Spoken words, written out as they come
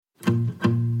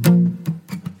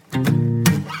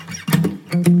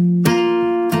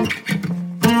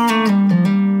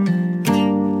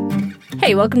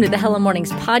Hi, welcome to the Hello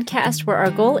Mornings podcast, where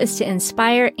our goal is to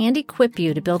inspire and equip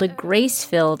you to build a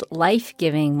grace-filled,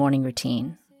 life-giving morning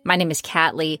routine. My name is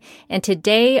Kat Lee, and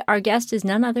today our guest is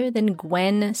none other than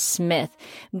Gwen Smith.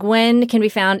 Gwen can be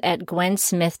found at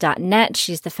gwensmith.net.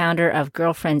 She's the founder of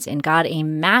Girlfriends in God, a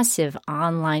massive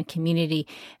online community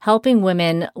helping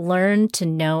women learn to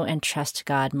know and trust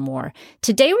God more.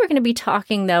 Today we're going to be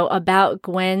talking, though, about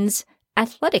Gwen's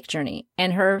athletic journey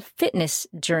and her fitness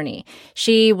journey.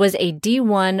 She was a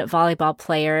D1 volleyball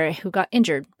player who got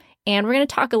injured. And we're going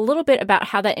to talk a little bit about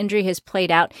how that injury has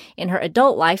played out in her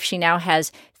adult life. She now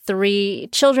has 3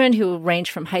 children who range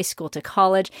from high school to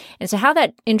college. And so how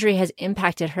that injury has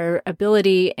impacted her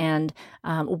ability and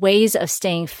ways of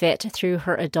staying fit through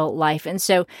her adult life. And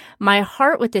so my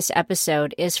heart with this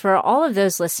episode is for all of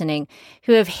those listening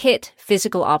who have hit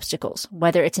physical obstacles,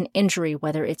 whether it's an injury,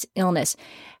 whether it's illness.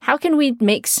 How can we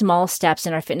make small steps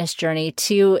in our fitness journey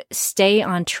to stay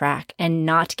on track and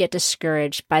not get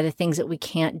discouraged by the things that we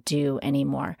can't do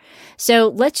anymore? So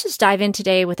let's just dive in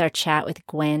today with our chat with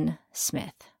Gwen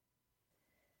Smith.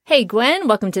 Hey, Gwen,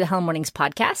 welcome to the Hello Mornings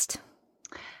podcast.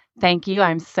 Thank you.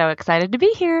 I'm so excited to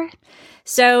be here.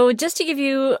 So just to give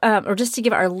you, just to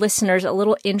give our listeners a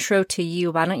little intro to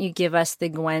you, why don't you give us the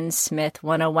Gwen Smith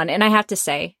 101? And I have to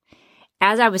say,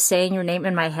 as I was saying your name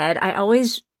in my head,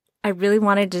 I really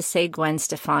wanted to say Gwen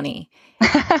Stefani.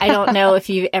 I don't know if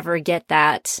you ever get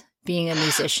that being a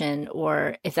musician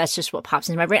or if that's just what pops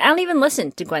into my brain. I don't even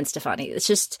listen to Gwen Stefani. It's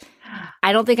just,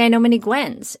 I don't think I know many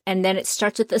Gwens. And then it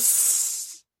starts with the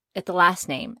at the last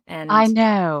name. And I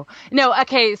know. No,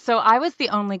 okay. So I was the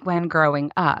only Gwen growing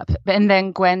up. And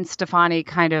then Gwen Stefani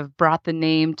kind of brought the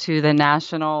name to the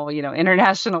national,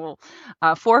 international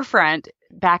forefront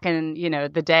back in,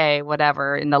 the day,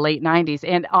 whatever, in the late 90s.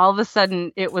 And all of a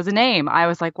sudden it was a name. I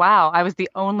was like, wow, I was the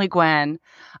only Gwen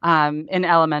in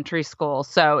elementary school.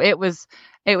 So it was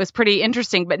pretty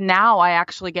interesting. But now I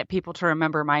actually get people to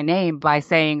remember my name by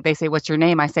saying, they say, what's your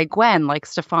name? I say Gwen, like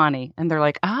Stefani. And they're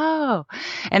like, oh,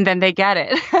 and then they get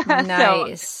it.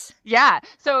 Nice. So, yeah.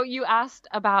 So you asked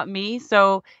about me.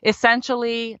 So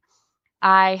essentially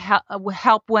I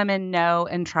help women know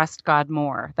and trust God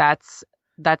more. That's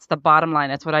the bottom line.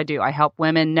 That's what I do. I help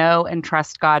women know and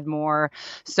trust God more.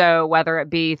 So whether it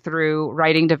be through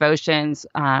writing devotions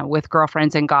with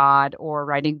Girlfriends in God, or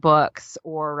writing books,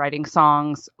 or writing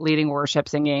songs, leading worship,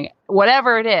 singing,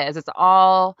 whatever it is, it's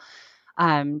all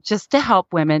just to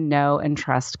help women know and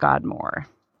trust God more.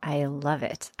 I love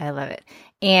it. I love it.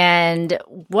 And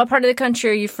what part of the country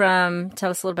are you from?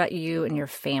 Tell us a little about you and your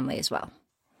family as well.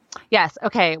 Yes.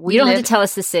 Okay. You don't have to tell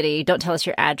us the city. Don't tell us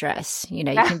your address. You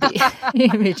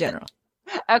can be general.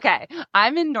 Okay.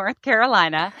 I'm in North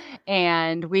Carolina,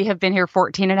 and we have been here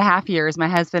 14 and a half years. My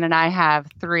husband and I have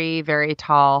 3 very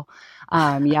tall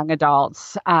young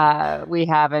adults. I've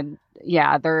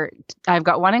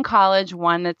got one in college,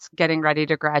 one that's getting ready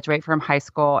to graduate from high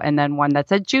school, and then one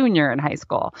that's a junior in high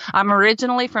school. I'm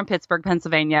originally from Pittsburgh,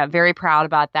 Pennsylvania. Very proud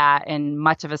about that, and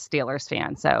much of a Steelers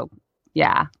fan. So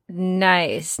yeah.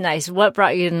 Nice. What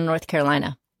brought you to North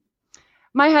Carolina?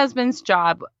 My husband's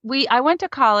job. I went to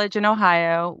college in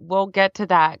Ohio. We'll get to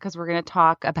that because we're going to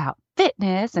talk about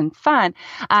fitness and fun.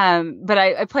 But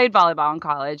I played volleyball in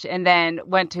college, and then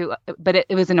but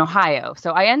it was in Ohio.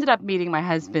 So I ended up meeting my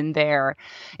husband there,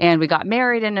 and we got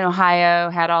married in Ohio,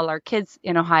 had all our kids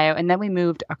in Ohio, and then we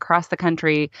moved across the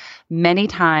country many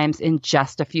times in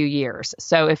just a few years.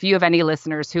 So if you have any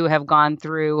listeners who have gone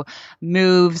through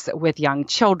moves with young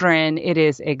children, it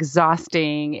is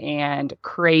exhausting and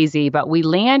crazy, but we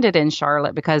landed in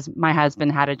Charlotte because my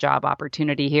husband had a job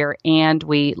opportunity here, and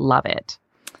we love it.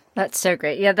 That's so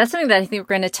great. Yeah, that's something that I think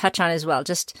we're going to touch on as well,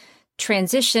 just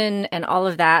transition and all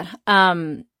of that.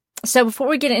 So before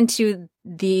we get into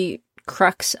the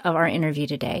crux of our interview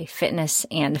today, fitness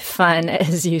and fun,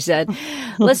 as you said,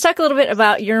 let's talk a little bit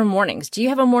about your mornings. Do you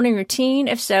have a morning routine?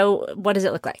 If so, what does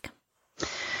it look like?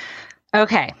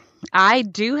 Okay. I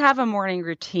do have a morning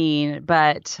routine,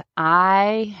 but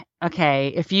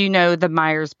if you know the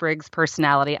Myers-Briggs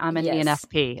personality, I'm an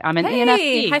ENFP. I'm an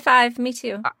ENFP. High five. Me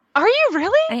too. Are you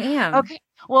really? I am. Okay.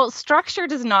 Well, structure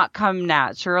does not come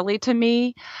naturally to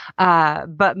me,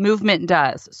 but movement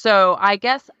does. So I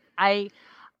guess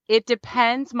it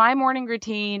depends. My morning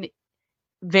routine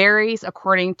varies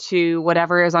according to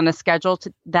whatever is on the schedule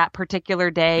to that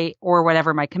particular day or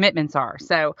whatever my commitments are.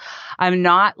 So I'm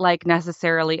not like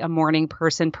necessarily a morning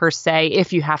person per se,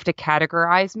 if you have to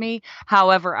categorize me.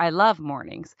 However, I love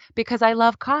mornings because I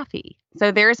love coffee. So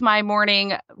there's my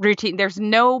morning routine. There's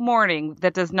no morning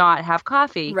that does not have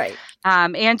coffee, right?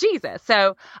 And Jesus.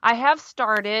 So I have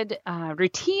started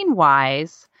routine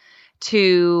wise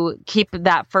to keep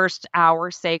that first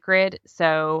hour sacred.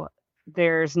 So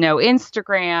there's no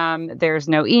Instagram, there's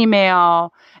no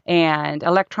email, and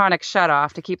electronic shut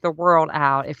off to keep the world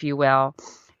out, if you will,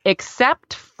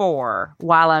 except for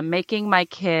while I'm making my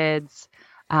kids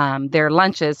their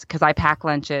lunches, because I pack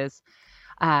lunches.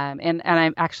 And I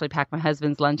actually pack my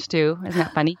husband's lunch too. Isn't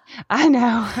that funny? I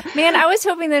know. Man, I was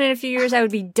hoping that in a few years I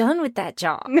would be done with that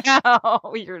job.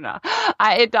 No, you're not.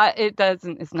 It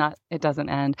doesn't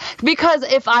end. Because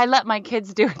if I let my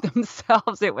kids do it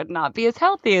themselves, it would not be as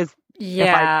healthy as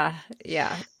Yeah.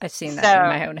 I've seen that in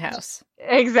my own house.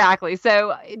 Exactly.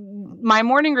 So my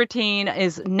morning routine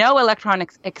is no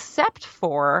electronics except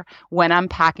for when I'm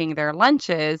packing their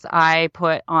lunches. I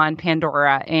put on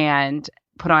Pandora and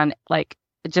put on like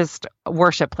just a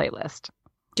worship playlist.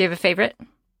 Do you have a favorite?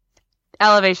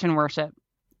 Elevation Worship.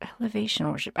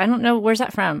 Elevation Worship. I don't know. Where's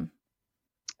that from?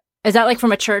 Is that like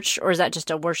from a church or is that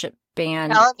just a worship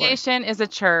band? Elevation is a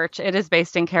church. It is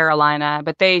based in Carolina,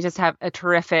 but they just have a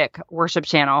terrific worship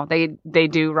channel. They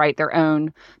do write their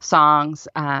own songs.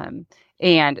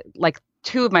 And like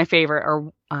two of my favorite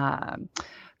are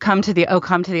Come to the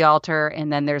Altar,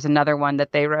 and then there's another one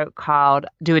that they wrote called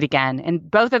Do It Again.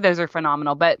 And both of those are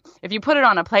phenomenal. But if you put it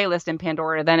on a playlist in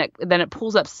Pandora, then it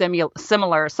pulls up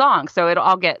similar songs. So it'll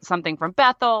all get something from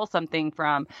Bethel, something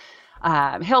from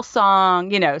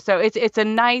Hillsong, so it's a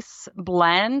nice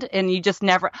blend, and you just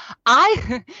never.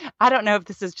 I don't know if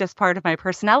this is just part of my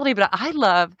personality, but I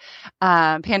love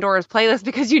Pandora's playlist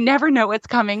because you never know what's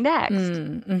coming next.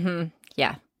 Mm-hmm.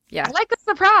 Yeah. I like the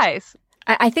surprise.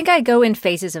 I think I go in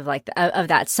phases of of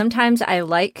that. Sometimes I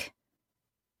like,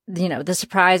 the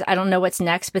surprise. I don't know what's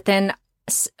next, but then.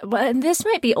 Well, this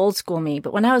might be old school me,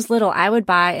 but when I was little, I would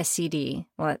buy a CD.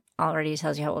 Well, it already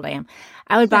tells you how old I am.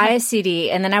 I would buy a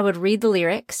CD, and then I would read the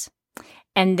lyrics,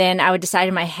 and then I would decide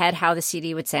in my head how the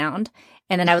CD would sound,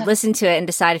 and then I would listen to it and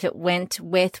decide if it went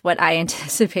with what I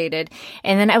anticipated,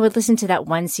 and then I would listen to that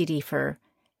one CD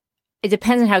it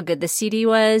depends on how good the CD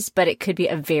was, but it could be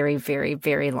a very, very,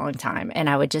 very long time, and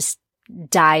I would just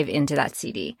dive into that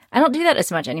CD. I don't do that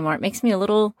as much anymore. It makes me a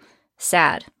little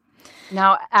sad.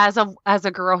 Now, as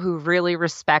a girl who really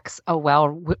respects a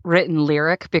well-written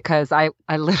lyric, because I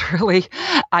literally,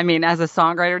 as a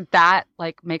songwriter, that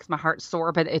like makes my heart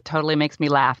soar, but it totally makes me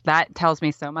laugh. That tells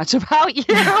me so much about you.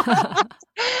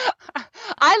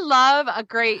 I love a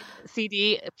great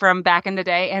CD from back in the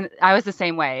day, and I was the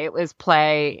same way. It was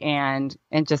play and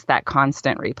just that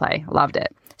constant replay. Loved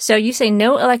it. So you say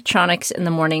no electronics in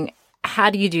the morning. How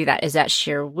do you do that? Is that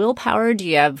sheer willpower? Do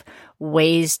you have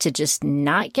ways to just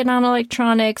not get on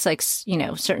electronics, like,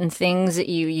 certain things that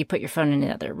you put your phone in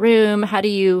another room? How do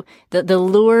you, the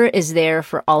lure is there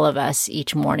for all of us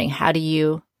each morning. How do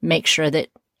you make sure that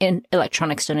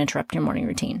electronics don't interrupt your morning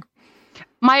routine?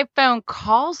 My phone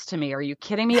calls to me. Are you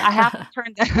kidding me? I have to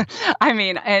turn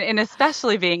and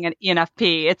especially being an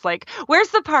ENFP, it's like, where's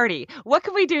the party? What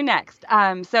can we do next?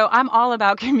 So I'm all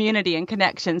about community and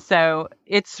connection. So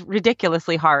it's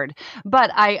ridiculously hard,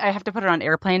 but I have to put it on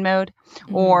airplane mode,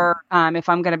 or if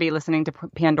I'm going to be listening to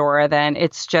Pandora, then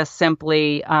it's just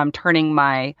simply turning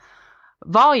my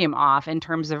volume off in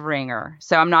terms of ringer.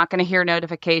 So I'm not going to hear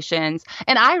notifications.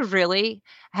 And I really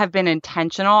have been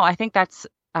intentional. I think that's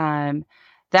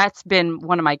been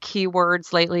one of my key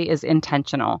words lately is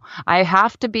intentional. I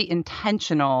have to be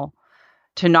intentional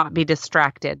to not be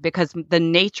distracted, because the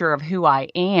nature of who I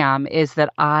am is that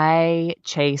I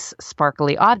chase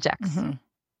sparkly objects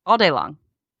all day long.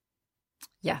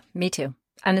 Yeah, me too.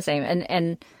 I'm the same.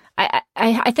 And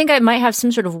I think I might have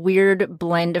some sort of weird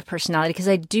blend of personality, because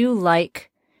I do like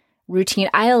routine.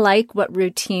 I like what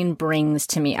routine brings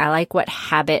to me. I like what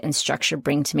habit and structure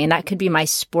bring to me. And that could be my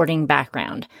sporting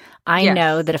background. I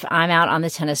know that if I'm out on the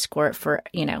tennis court for,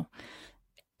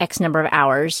 X number of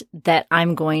hours, that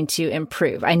I'm going to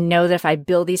improve. I know that if I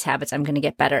build these habits, I'm going to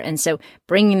get better. And so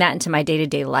bringing that into my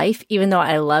day-to-day life, even though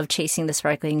I love chasing the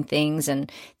sparkling things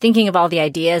and thinking of all the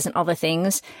ideas and all the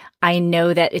things, I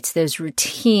know that it's those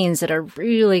routines that are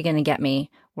really going to get me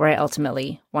where I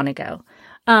ultimately want to go.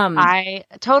 I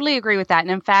totally agree with that.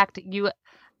 And in fact,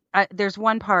 there's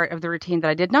one part of the routine that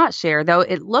I did not share, though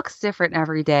it looks different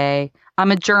every day.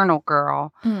 I'm a journal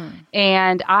girl,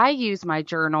 and I use my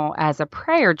journal as a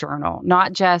prayer journal,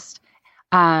 not just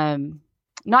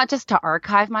to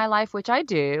archive my life, which I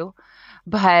do,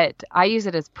 but I use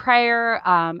it as prayer.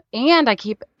 And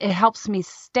it helps me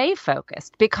stay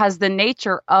focused, because the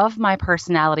nature of my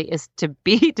personality is to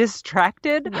be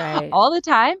distracted all the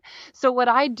time. So what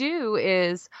I do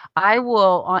is I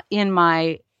will, in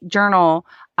my journal,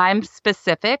 I'm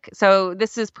specific. So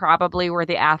this is probably where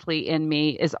the athlete in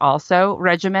me is also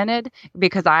regimented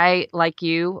because I, like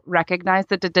you, recognize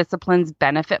that the disciplines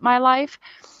benefit my life.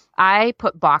 I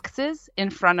put boxes in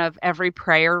front of every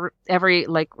prayer, every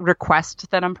like request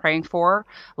that I'm praying for.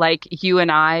 Like you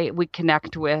and I, we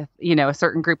connect with, a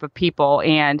certain group of people.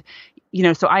 And,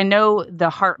 so I know the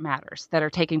heart matters that are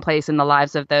taking place in the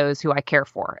lives of those who I care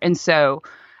for. And so,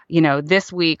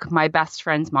 this week, my best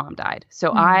friend's mom died.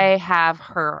 So I have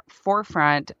her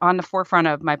on the forefront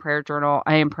of my prayer journal.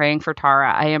 I am praying for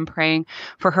Tara. I am praying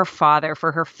for her father,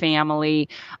 for her family.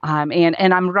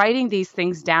 And I'm writing these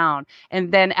things down.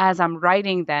 And then as I'm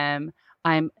writing them,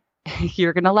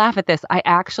 you're going to laugh at this. I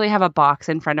actually have a box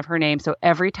in front of her name. So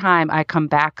every time I come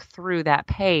back through that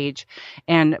page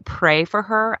and pray for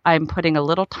her, I'm putting a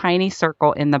little tiny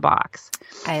circle in the box.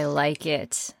 I like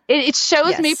it. It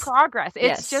shows me progress.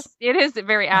 It is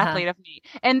very athlete of me.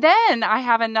 And then I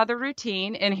have another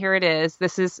routine, and here it is.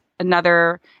 This is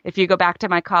another, if you go back to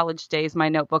my college days, my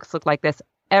notebooks look like this.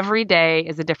 Every day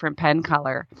is a different pen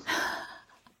color.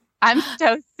 I'm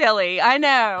so silly. I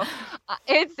know.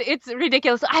 It's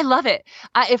ridiculous. I love it.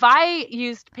 If I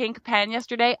used pink pen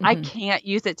yesterday, I can't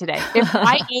use it today.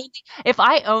 If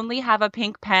I only have a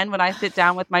pink pen when I sit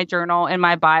down with my journal and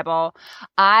my Bible,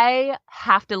 I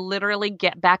have to literally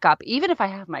get back up. Even if I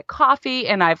have my coffee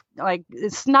and I've like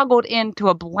snuggled into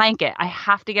a blanket, I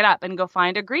have to get up and go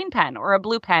find a green pen or a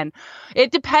blue pen.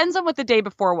 It depends on what the day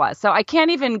before was. So I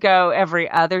can't even go every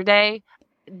other day.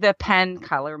 The pen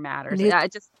color matters. I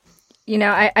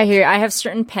hear you. I have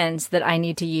certain pens that I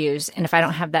need to use, and if I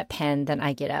don't have that pen, then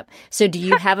I get up. So do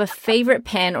you have a favorite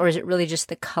pen, or is it really just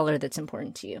the color that's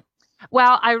important to you?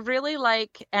 Well, I really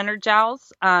like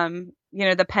Energels,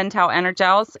 the Pentel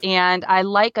Energels, and I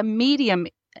like a medium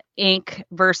ink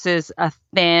versus a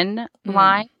thin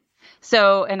line.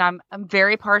 So, and I'm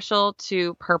very partial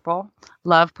to purple,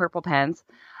 love purple pens.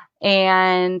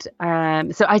 And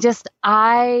so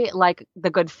I like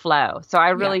the good flow. So I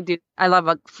really do. I love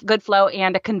a good flow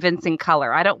and a convincing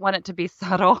color. I don't want it to be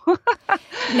subtle.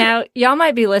 Now, y'all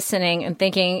might be listening and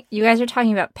thinking, you guys are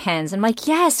talking about pens. I'm like,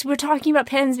 yes, we're talking about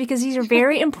pens because these are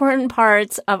very important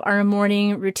parts of our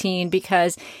morning routine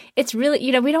because it's really,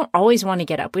 we don't always want to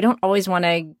get up. We don't always want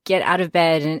to get out of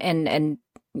bed and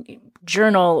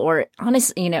journal, or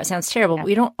honestly, it sounds terrible. Yeah.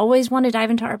 We don't always want to dive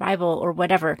into our Bible or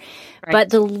whatever, right. But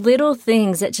the little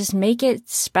things that just make it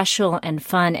special and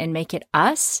fun and make it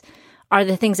us are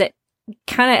the things that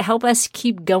kind of help us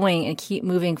keep going and keep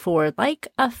moving forward, like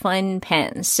a fun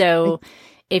pen. So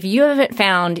if you haven't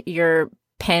found your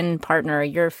pen partner,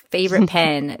 your favorite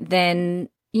pen, then,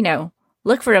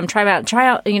 look for them, try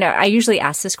out. I usually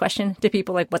ask this question to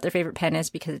people, like what their favorite pen is,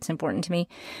 because it's important to me.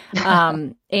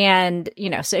 And,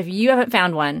 so if you haven't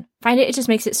found one, find it. It just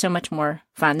makes it so much more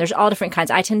fun. There's all different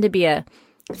kinds. I tend to be a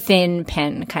thin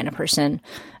pen kind of person,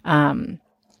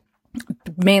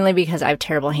 mainly because I have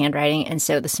terrible handwriting. And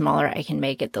so the smaller I can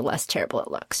make it, the less terrible it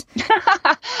looks.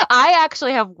 I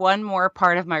actually have one more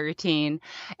part of my routine,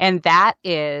 and that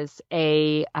is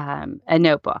a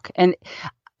notebook. And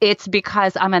it's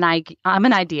because I'm an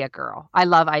idea girl. I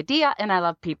love idea and I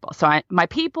love people. So my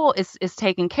people is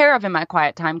taken care of in my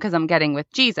quiet time because I'm getting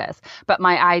with Jesus. But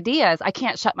my ideas, I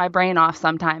can't shut my brain off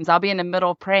sometimes. I'll be in the middle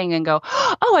of praying and go,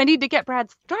 oh, I need to get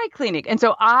Brad's dry cleaning. And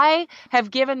so I have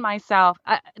given myself,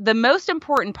 the most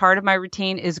important part of my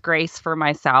routine is grace for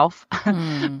myself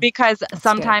because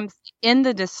sometimes in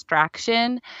the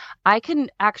distraction, I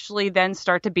can actually then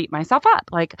start to beat myself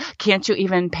up. Like, can't you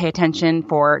even pay attention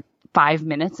for 5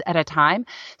 minutes at a time?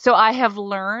 So I have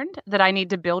learned that I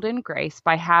need to build in grace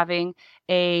by having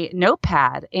a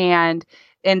notepad, and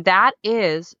that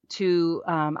is to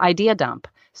idea dump.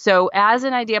 So as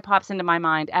an idea pops into my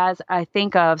mind, as I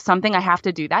think of something I have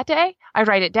to do that day, I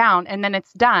write it down, and then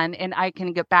it's done, and I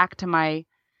can get back to my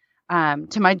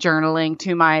journaling,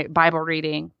 to my Bible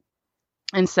reading.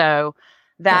 And so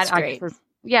that's great.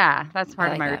 That's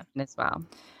part of my routine as well.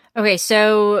 Okay,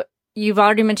 so you've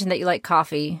already mentioned that you like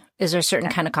coffee. Is there a certain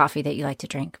kind of coffee that you like to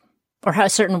drink, or a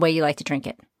certain way you like to drink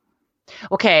it?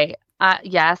 Okay.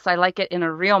 Yes, I like it in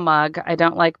a real mug. I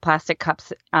don't like plastic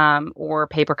cups or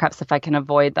paper cups if I can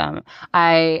avoid them.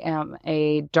 I am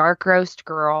a dark roast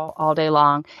girl all day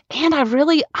long. And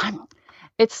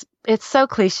it's so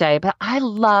cliche, but I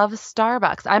love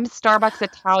Starbucks. I'm Starbucks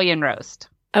Italian roast.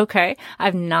 Okay.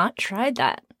 I've not tried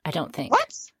that, I don't think.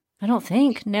 What? I don't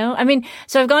think. No. I mean,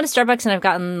 so I've gone to Starbucks and I've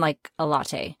gotten like a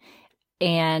latte.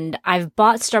 And I've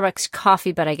bought Starbucks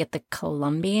coffee, but I get the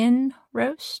Colombian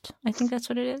roast. I think that's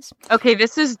what it is. Okay,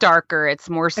 this is darker. It's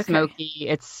more smoky.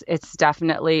 Okay. It's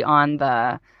definitely on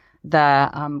the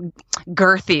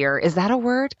girthier. Is that a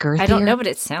word? Girthier? I don't know, but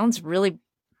it sounds really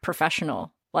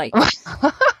professional. Like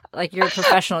you're a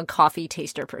professional coffee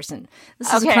taster person.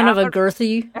 This is kind of a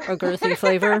girthy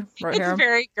flavor right here. It's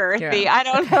very girthy. Yeah. I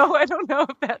don't know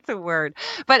if that's a word,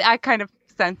 but I kind of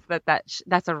sense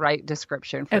that's a right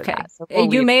description for that. So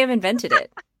you may have invented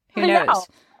it. Who knows?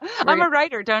 I'm a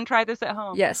writer. Don't try this at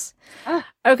home. Yes.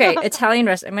 Okay, Italian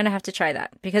rest. I'm going to have to try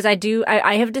that because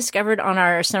I have discovered on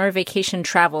our summer vacation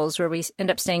travels where we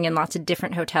end up staying in lots of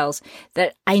different hotels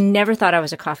that I never thought I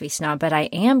was a coffee snob, but I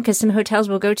am because some hotels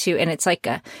we'll go to and it's like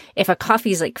if a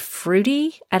coffee is like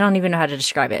fruity, I don't even know how to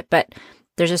describe it, but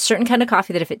there's a certain kind of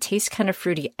coffee that if it tastes kind of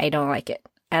fruity, I don't like it.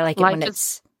 I like it when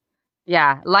it's...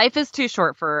 Yeah, life is too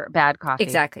short for bad coffee.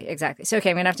 Exactly. So, okay,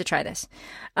 I'm going to have to try this.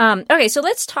 Okay, so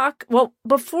let's talk. Well,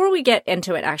 before we get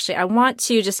into it, actually, I want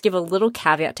to just give a little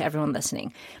caveat to everyone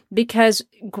listening because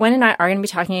Gwen and I are going to be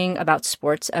talking about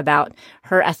sports, about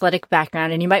her athletic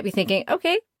background, and you might be thinking,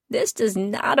 okay, this does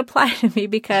not apply to me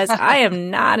because I am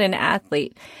not an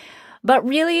athlete. But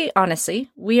really,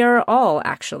 honestly, we are all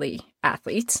actually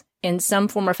athletes in some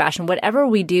form or fashion. Whatever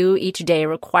we do each day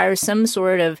requires some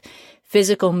sort of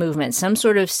physical movement, some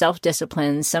sort of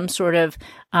self-discipline, some sort of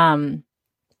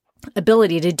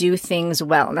ability to do things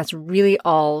well. And that's really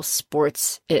all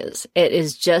sports is. It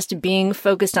is just being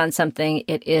focused on something.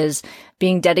 It is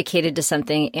being dedicated to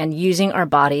something and using our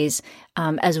bodies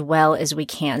as well as we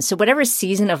can. So whatever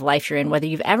season of life you're in, whether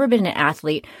you've ever been an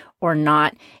athlete or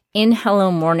not, in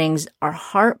Hello Mornings, our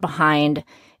heart behind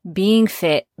being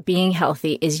fit, being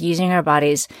healthy is using our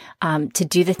bodies to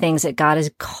do the things that God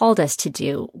has called us to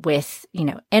do with,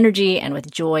 energy and with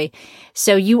joy.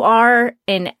 So you are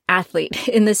an athlete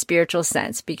in the spiritual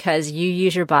sense because you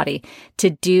use your body to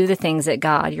do the things that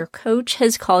God, your coach,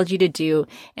 has called you to do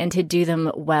and to do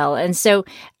them well. And so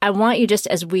I want you just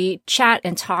as we chat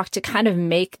and talk to kind of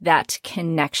make that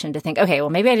connection to think, okay, well,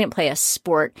 maybe I didn't play a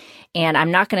sport and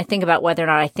I'm not going to think about whether or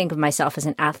not I think of myself as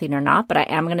an athlete or not, but I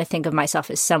am going to think of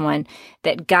myself as someone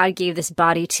that God gave this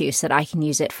body to so that I can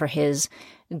use it for his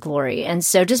glory. And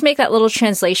so just make that little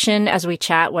translation as we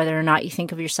chat, whether or not you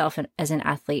think of yourself as an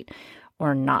athlete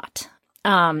or not.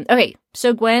 Okay,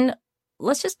 so Gwen,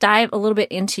 let's just dive a little bit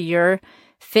into your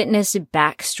fitness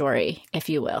backstory, if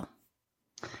you will.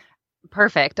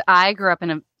 Perfect. I grew up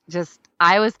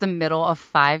I was the middle of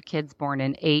 5 kids born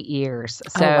in 8 years.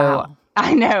 So wow.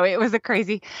 I know it was a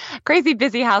crazy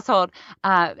busy household.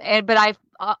 But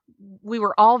we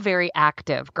were all very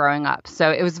active growing up. So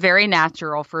it was very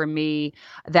natural for me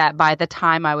that by the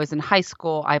time I was in high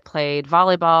school, I played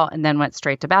volleyball and then went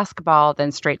straight to basketball,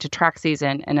 then straight to track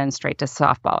season, and then straight to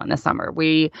softball in the summer.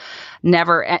 We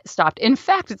never stopped. In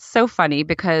fact, it's so funny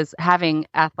because having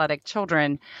athletic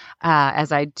children,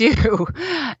 as I do,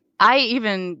 I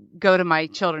even go to my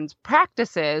children's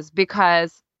practices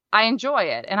because I enjoy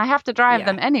it and I have to drive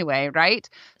them anyway, right?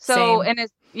 So, Same. and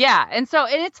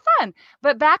it's fun.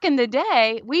 But back in the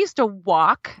day, we used to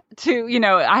walk to,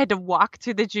 I had to walk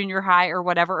to the junior high or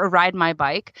whatever, or ride my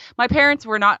bike. My parents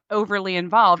were not overly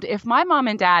involved. If my mom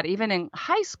and dad, even in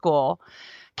high school,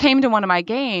 came to one of my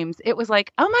games, it was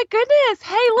like, oh my goodness,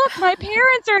 hey, look, my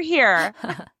parents are here.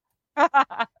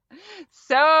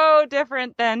 So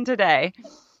different than today.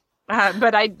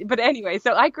 But anyway,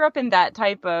 so I grew up in that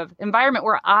type of environment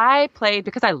where I played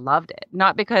because I loved it,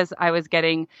 not because I was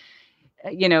getting,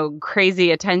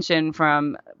 crazy attention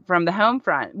from the home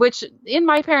front, which in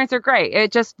my parents are great.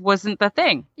 It just wasn't the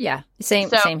thing. Yeah. Same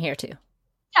here too.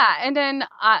 Yeah. And then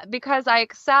because I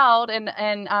excelled and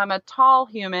I'm a tall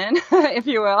human, if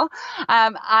you will,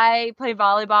 I played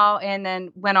volleyball and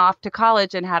then went off to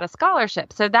college and had a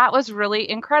scholarship. So that was really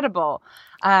incredible,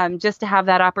 just to have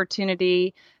that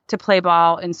opportunity to play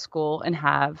ball in school and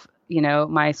have,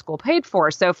 my school paid for.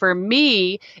 So for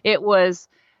me, it was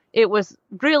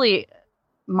really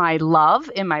my love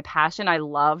and my passion. I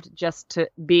loved just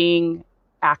being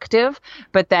active,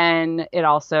 but then it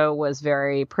also was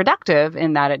very productive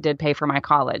in that it did pay for my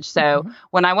college. So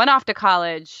when I went off to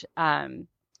college,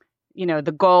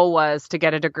 the goal was to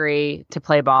get a degree, to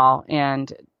play ball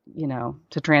and,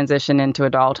 to transition into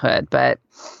adulthood. But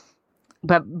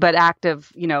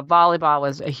active, volleyball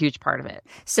was a huge part of it.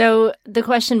 So the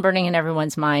question burning in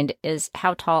everyone's mind is,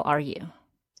 how tall are you?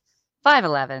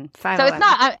 5'11". So it's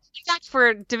not, in fact,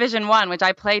 for Division I, which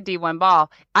I played D1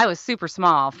 ball, I was super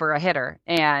small for a hitter.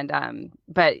 And,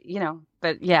 but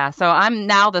yeah, so I'm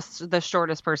now the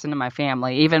shortest person in my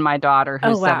family. Even my daughter,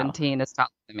 who's 17, is taller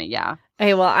than me. Yeah.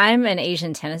 Okay, well, I'm an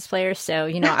Asian tennis player, so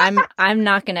I'm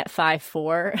knocking at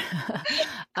 5'4".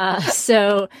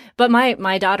 But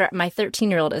my daughter, my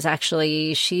 13-year-old is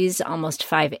actually she's almost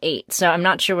 5'8". So I'm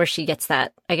not sure where she gets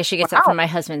that. I guess she gets that from my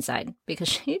husband's side because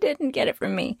she didn't get it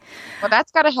from me. Well,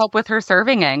 that's got to help with her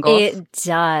serving angles. It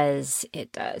does.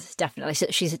 It does, definitely. So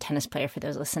she's a tennis player for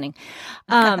those listening.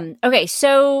 Okay,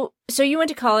 so you went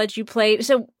to college. You played.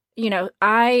 So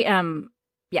I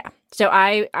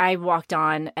walked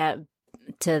on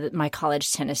to my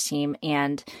college tennis team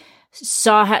and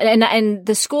saw how, and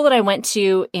the school that I went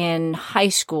to in high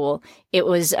school, it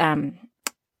was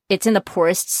it's in the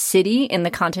poorest city in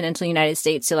the continental United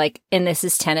States. So and this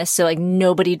is tennis. So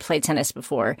nobody'd played tennis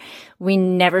before. We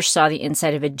never saw the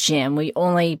inside of a gym. We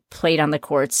only played on the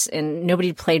courts and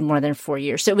nobody played more than 4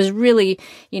 years. So it was really,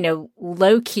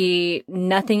 low key,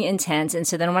 nothing intense. And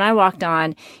so then when I walked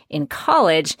on in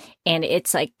college and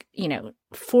it's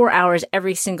 4 hours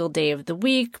every single day of the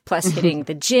week, plus hitting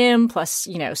the gym, plus,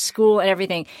 school and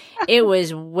everything, it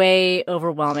was way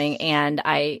overwhelming. And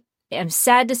I'm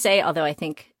sad to say, although I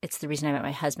think it's the reason I met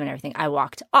my husband and everything, I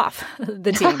walked off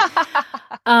the team.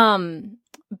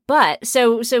 But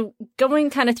so going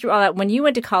kind of through all that, when you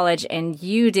went to college and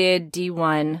you did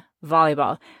D1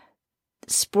 volleyball,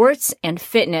 sports and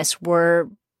fitness were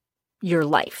your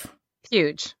life.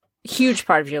 Huge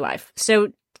part of your life.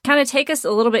 So kind of take us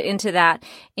a little bit into that.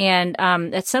 And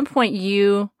at some point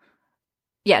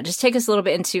just take us a little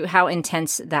bit into how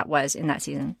intense that was in that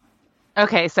season.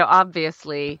 Okay, so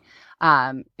obviously,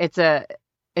 it's a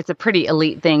pretty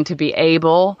elite thing to be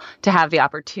able to have the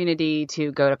opportunity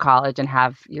to go to college and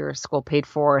have your school paid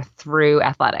for through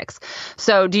athletics.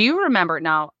 So, do you remember?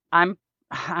 Now, I'm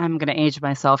going to age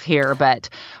myself here, but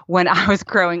when I was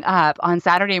growing up, on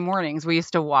Saturday mornings, we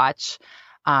used to watch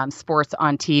sports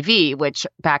on TV, which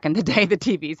back in the day, the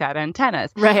TVs had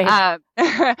antennas. Right.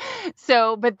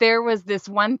 But there was this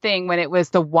one thing when it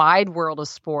was the wide world of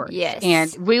sports. Yes.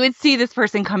 And we would see this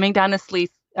person coming down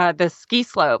the ski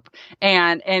slope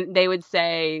and they would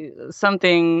say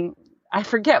something, I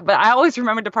forget, but I always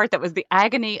remembered the part that was the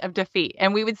agony of defeat.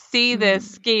 And we would see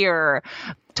this skier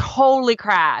totally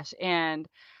crash and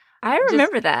I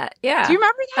remember that. Yeah. Do you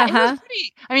remember that? Uh-huh. It was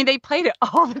pretty, they played it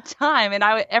all the time and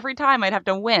every time I'd have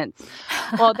to wince.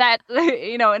 Well, that,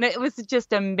 and it was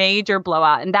just a major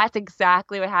blowout. And that's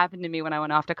exactly what happened to me when I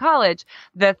went off to college.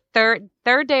 The third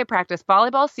day of practice,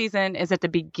 volleyball season is at the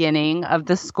beginning of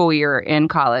the school year in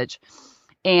college.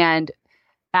 And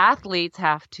athletes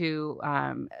have to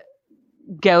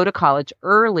go to college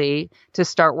early to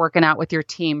start working out with your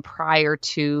team prior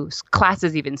to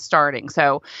classes even starting.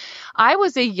 So I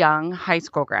was a young high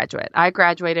school graduate. I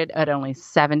graduated at only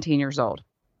 17 years old.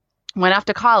 Went off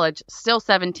to college, still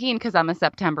 17 because I'm a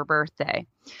September birthday.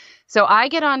 So I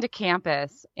get onto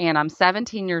campus and I'm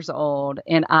 17 years old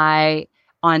and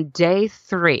on day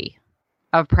 3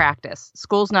 of practice,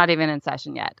 school's not even in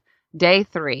session yet. Day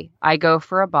 3, I go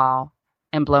for a ball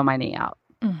and blow my knee out.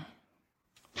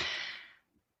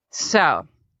 So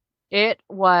it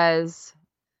was,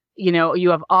 you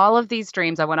have all of these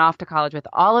dreams. I went off to college with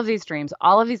all of these dreams,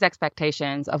 all of these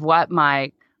expectations of what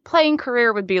my playing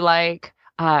career would be like,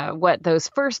 what those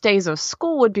first days of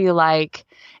school would be like.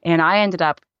 And I ended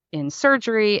up in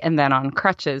surgery and then on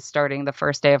crutches starting the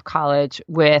first day of college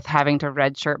with having to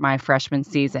redshirt my freshman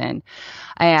season.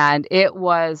 And it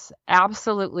was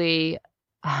absolutely,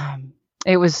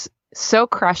 it was so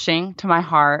crushing to my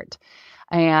heart.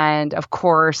 And of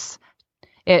course,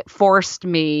 it forced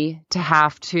me to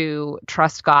have to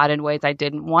trust God in ways I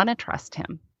didn't want to trust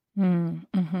him.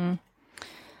 Mm-hmm.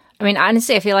 I mean,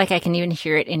 honestly, I feel like I can even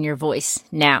hear it in your voice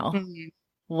now. Mm-hmm.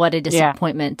 What a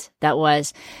disappointment that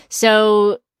was.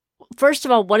 So, first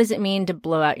of all, what does it mean to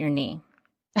blow out your knee?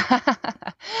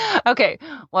 Okay.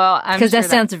 Well, because that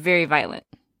sounds very violent.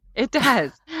 It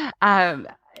does.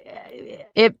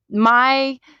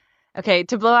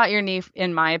 To blow out your knee,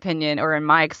 in my opinion, or in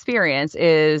my experience,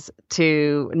 is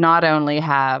to not only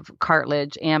have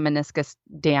cartilage and meniscus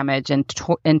damage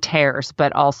and tears,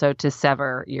 but also to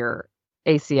sever your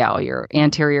ACL, your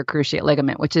anterior cruciate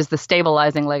ligament, which is the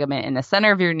stabilizing ligament in the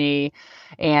center of your knee.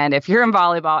 And if you're in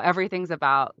volleyball, everything's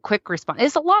about quick response.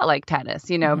 It's a lot like tennis,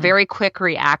 very quick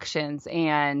reactions,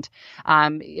 and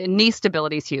knee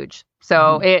stability is huge.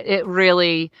 So it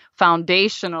really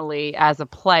foundationally as a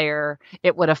player,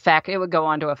 it would go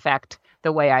on to affect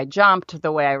the way I jumped,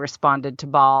 the way I responded to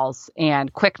balls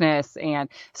and quickness. And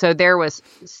so there was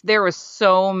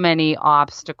so many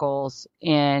obstacles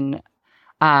in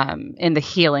the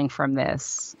healing from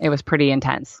this. It was pretty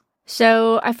intense.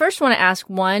 So I first want to ask,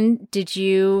 one, did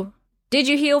you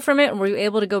heal from it? Were you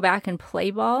able to go back and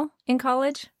play ball in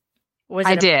college?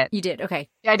 I did. You did. Okay.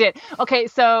 I did. Okay.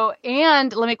 So,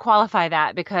 and let me qualify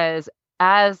that because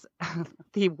as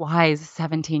the wise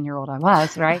 17-year-old I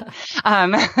was, right?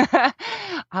 um,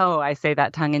 I say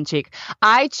that tongue in cheek.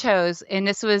 I chose, and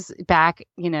this was back,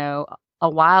 a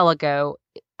while ago,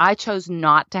 I chose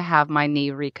not to have my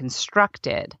knee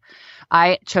reconstructed.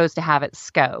 I chose to have it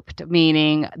scoped,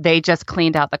 meaning they just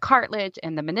cleaned out the cartilage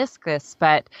and the meniscus,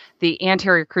 but the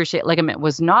anterior cruciate ligament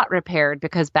was not repaired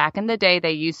because back in the day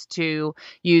they used to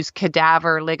use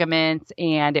cadaver ligaments,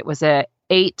 and it was a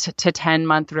 8 to 10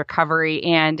 month recovery,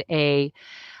 and it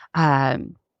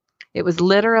was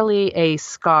literally a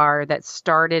scar that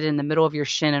started in the middle of your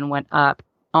shin and went up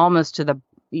almost to the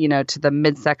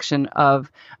midsection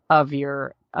of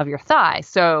your thigh.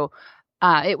 So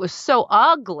it was so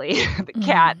ugly, the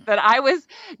cat, that I was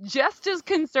just as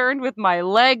concerned with my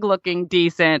leg looking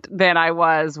decent than I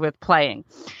was with playing.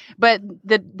 But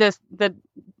the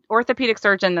orthopedic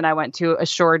surgeon that I went to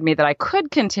assured me that I could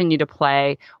continue to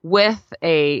play with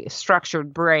a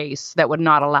structured brace that would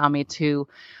not allow me to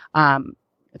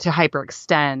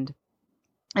hyperextend.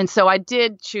 And so I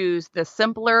did choose the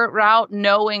simpler route,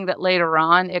 knowing that later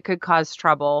on it could cause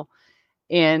trouble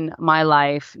in my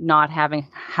life, not having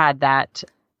had that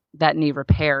knee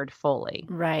repaired fully.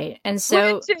 Right. And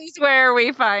so which is where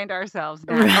we find ourselves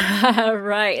now.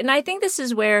 Right. And I think this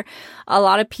is where a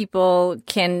lot of people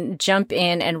can jump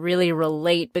in and really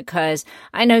relate, because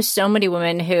I know so many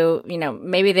women who,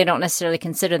 maybe they don't necessarily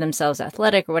consider themselves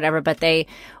athletic or whatever, but they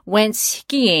went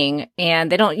skiing and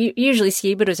they don't usually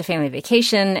ski, but it was a family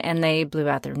vacation and they blew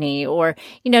out their knee, or,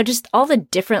 just all the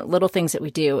different little things that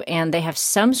we do. And they have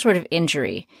some sort of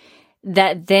injury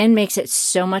that then makes it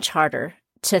so much harder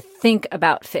to think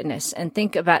about fitness and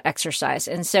think about exercise.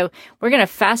 And so we're going to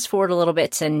fast forward a little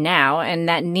bit to now and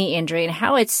that knee injury and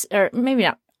how or maybe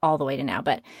not all the way to now,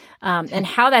 but, and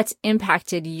how that's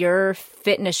impacted your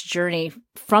fitness journey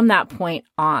from that point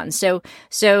on. So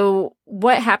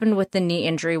what happened with the knee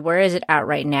injury? Where is it at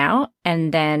right now?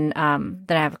 And then I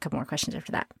have a couple more questions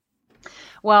after that.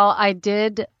 Well, I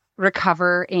did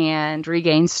recover and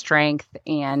regain strength,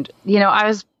 and, I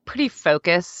was pretty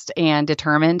focused and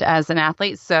determined as an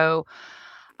athlete. So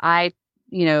I,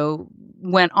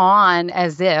 went on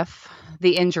as if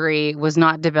the injury was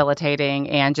not debilitating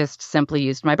and just simply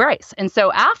used my brace. And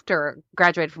so after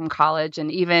graduated from college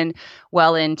and even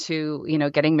well into,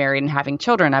 getting married and having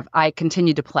children, I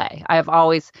continued to play. I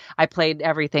played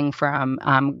everything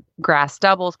from grass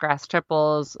doubles, grass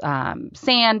triples,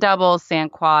 sand doubles,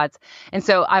 sand quads. And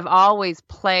so I've always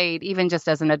played, even just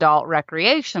as an adult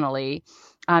recreationally,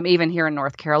 even here in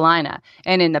North Carolina.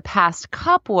 And in the past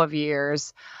couple of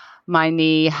years, my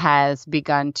knee has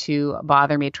begun to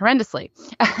bother me tremendously.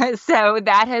 So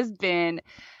that has been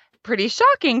pretty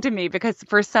shocking to me because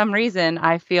for some reason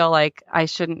I feel like I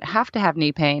shouldn't have to have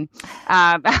knee pain.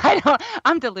 I'm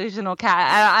delusional,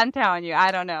 Kat. I'm telling you,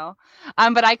 I don't know.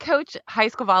 But I coach high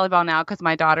school volleyball now because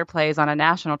my daughter plays on a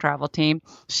national travel team.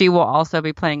 She will also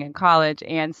be playing in college.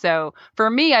 And so for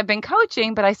me, I've been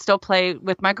coaching, but I still play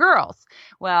with my girls.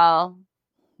 Well,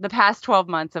 the past 12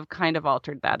 months have kind of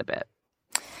altered that a bit.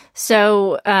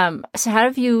 So how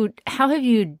have you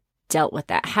dealt with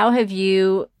that? How have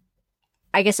you,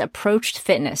 I guess, approached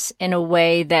fitness in a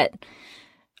way that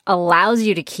allows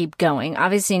you to keep going?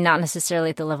 Obviously not necessarily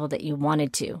at the level that you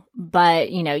wanted to, but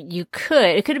it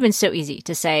could have been so easy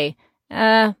to say,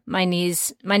 my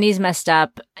knees messed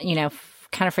up,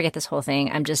 kind of forget this whole thing.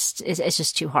 It's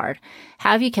just too hard.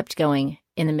 How have you kept going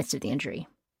in the midst of the injury?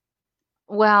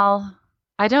 Well,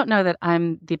 I don't know that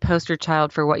I'm the poster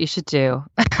child for what you should do.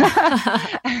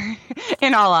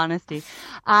 In all honesty,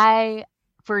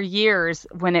 for years,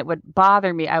 when it would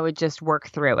bother me, I would just work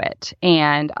through it.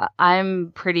 And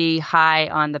I'm pretty high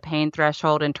on the pain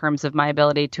threshold in terms of my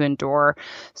ability to endure.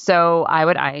 So I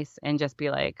would ice and just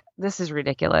be like, this is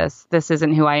ridiculous. This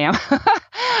isn't who I am.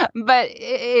 But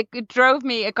it drove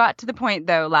me. It got to the point,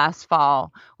 though, last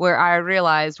fall where I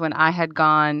realized when I had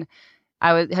gone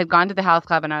to the health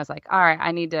club and I was like, all right,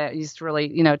 I need to just really,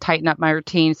 tighten up my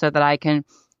routine so that I can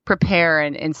prepare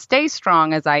and stay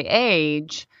strong as I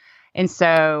age. And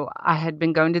so I had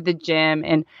been going to the gym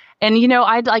and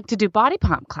I'd like to do body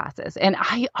pump classes. And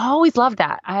I always loved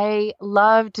that. I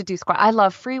love to do squat. I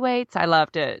love free weights. I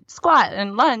love to squat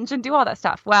and lunge and do all that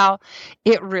stuff. Well,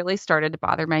 it really started to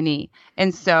bother my knee.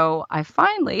 And so I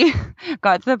finally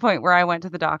got to the point where I went to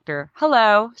the doctor.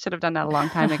 Hello. Should have done that a long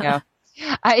time ago.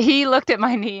 He looked at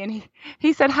my knee and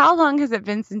he said, how long has it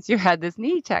been since you had this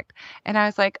knee checked? And I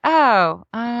was like, college?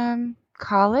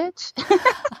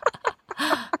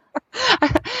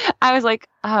 I was like,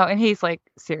 oh, and he's like,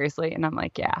 seriously? And I'm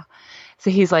like, yeah.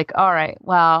 So he's like, all right,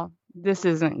 well, this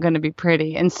isn't going to be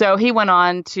pretty. And so he went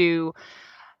on to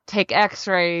take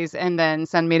x-rays and then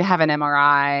send me to have an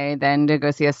MRI, then to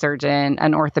go see a surgeon,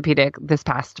 an orthopedic this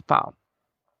past fall.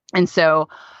 And so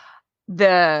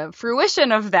the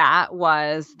fruition of that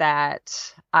was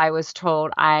that I was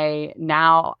told I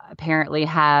now apparently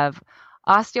have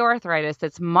osteoarthritis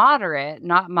that's moderate,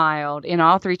 not mild, in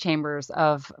all three chambers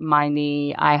of my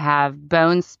knee. I have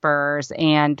bone spurs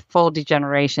and full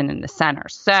degeneration in the center.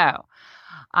 So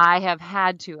I have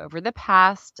had to, over the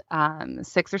past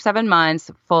 6 or 7 months,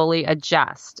 fully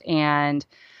adjust. And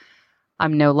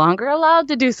I'm no longer allowed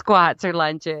to do squats or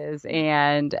lunges,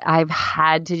 and I've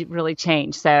had to really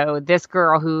change. So this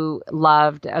girl who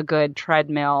loved a good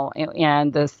treadmill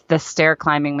and the stair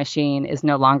climbing machine is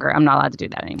no longer, I'm not allowed to do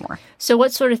that anymore. So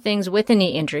what sort of things with a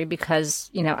knee injury,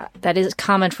 because, that is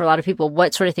common for a lot of people,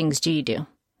 what sort of things do you do?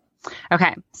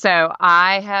 Okay. So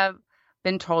I have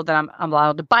been told that I'm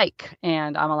allowed to bike,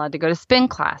 and I'm allowed to go to spin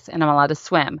class, and I'm allowed to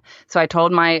swim. So I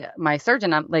told my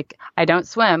surgeon, I'm like, I don't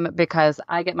swim because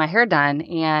I get my hair done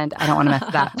and I don't want to mess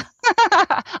it up.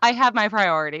 I have my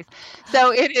priorities.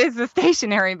 So it is a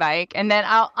stationary bike, and then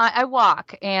I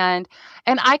walk, and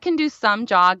I can do some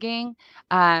jogging.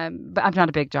 But I'm not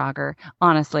a big jogger,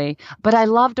 honestly, but I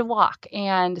love to walk.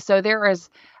 And so there is,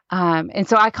 and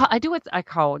so I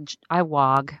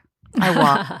wog.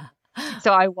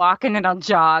 So I walk and then I'll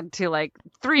jog to like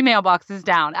 3 mailboxes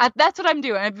down. That's what I'm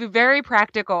doing. I'd be very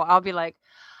practical. I'll be like,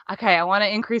 okay, I want to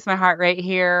increase my heart rate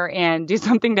here and do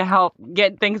something to help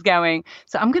get things going.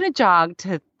 So I'm going to jog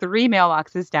to 3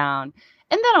 mailboxes down,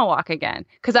 and then I'll walk again.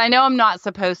 Because I know I'm not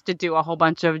supposed to do a whole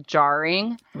bunch of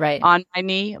jarring on my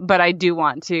knee, but I do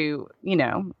want to,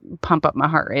 pump up my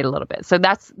heart rate a little bit. So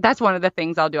that's one of the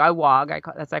things I'll do. I wog, I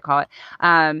call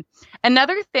it.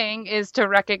 Another thing is to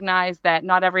recognize that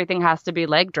not everything has to be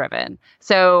leg driven.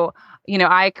 So,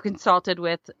 I consulted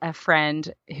with a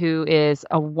friend who is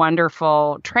a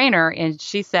wonderful trainer, and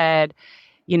she said,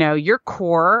 your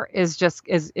core is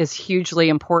is hugely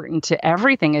important to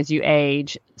everything as you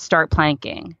age. Start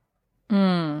planking.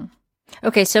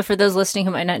 Okay. So for those listening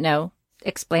who might not know,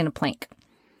 explain a plank.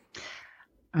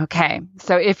 Okay.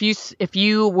 So if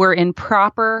you were in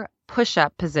proper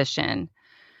push-up position,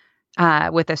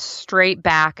 with a straight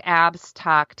back, abs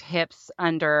tucked, hips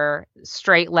under,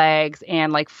 straight legs,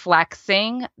 and like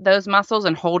flexing those muscles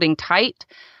and holding tight,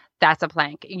 that's a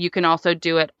plank. You can also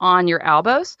do it on your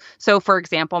elbows. So for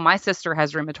example, my sister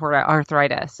has rheumatoid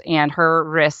arthritis, and her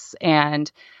wrists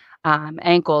and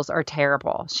ankles are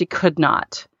terrible. She could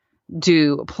not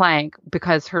do plank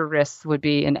because her wrists would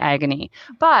be in agony.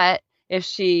 But if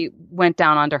she went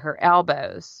down onto her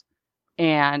elbows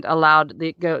and allowed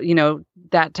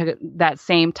that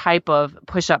same type of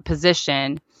push-up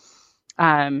position,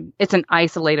 it's an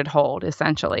isolated hold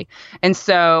essentially. And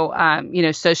so,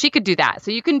 so she could do that.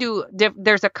 So you can do,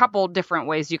 there's a couple different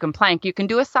ways you can plank. You can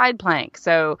do a side plank.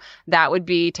 So that would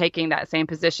be taking that same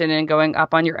position and going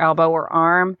up on your elbow or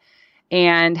arm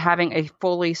and having a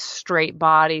fully straight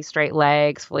body, straight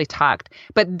legs, fully tucked.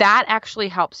 But that actually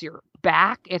helps your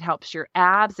back, it helps your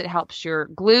abs, it helps your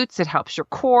glutes, it helps your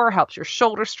core, helps your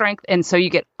shoulder strength. And so you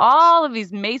get all of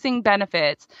these amazing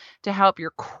benefits to help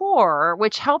your core,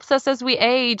 which helps us as we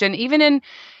age, and even in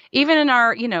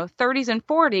our 30s and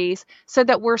 40s, so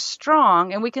that we're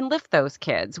strong and we can lift those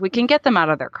kids. We can get them out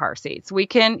of their car seats. We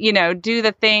can, do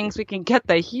the things, we can get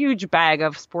the huge bag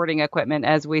of sporting equipment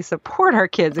as we support our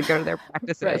kids and go to their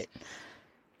practices. Right.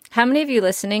 How many of you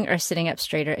listening are sitting up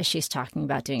straighter as she's talking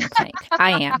about doing a plank?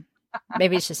 I am.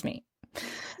 Maybe it's just me.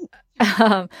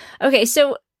 Okay,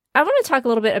 so I want to talk a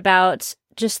little bit about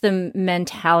just the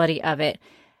mentality of it.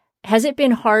 Has it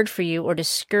been hard for you or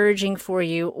discouraging for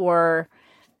you, or,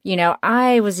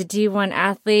 I was a D1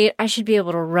 athlete, I should be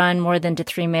able to run more than to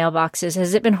 3 mailboxes.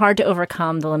 Has it been hard to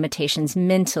overcome the limitations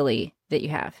mentally that you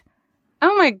have?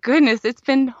 Oh my goodness, it's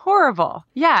been horrible.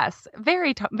 Yes,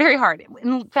 very hard.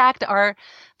 In fact,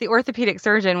 the orthopedic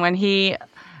surgeon, when he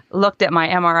looked at my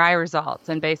MRI results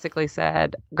and basically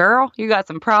said, "Girl, you got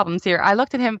some problems here." I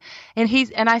looked at him and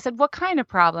I said, "What kind of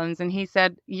problems?" And he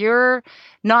said, "You're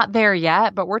not there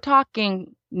yet, but we're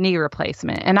talking knee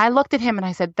replacement." And I looked at him and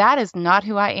I said, "That is not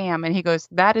who I am." And he goes,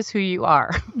 "That is who you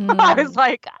are." I was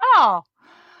like, "Oh,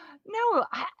 no."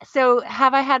 So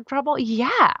have I had trouble?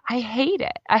 Yeah, I hate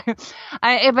it.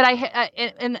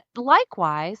 And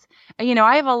likewise, I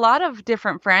have a lot of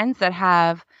different friends that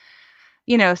have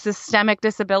systemic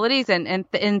disabilities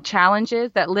and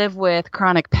challenges, that live with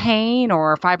chronic pain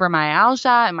or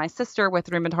fibromyalgia, and my sister with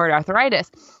rheumatoid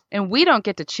arthritis. And we don't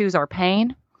get to choose our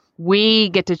pain. We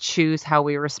get to choose how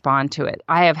we respond to it.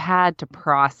 I have had to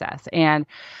process and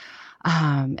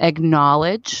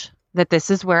acknowledge that this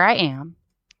is where I am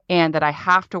and that I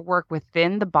have to work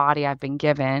within the body I've been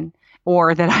given,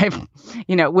 or that I've,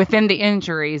 within the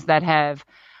injuries that have,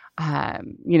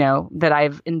 that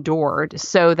I've endured,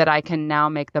 so that I can now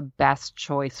make the best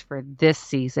choice for this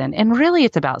season. And really,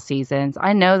 it's about seasons.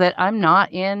 I know that I'm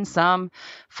not in some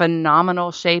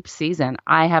phenomenal shape season.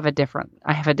 I have a different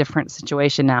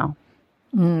situation now.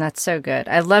 That's so good.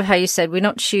 I love how you said we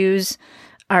don't choose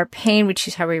our pain, we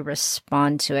choose how we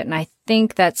respond to it. And I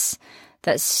think that's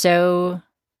so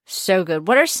good.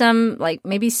 What are some, like,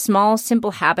 maybe small,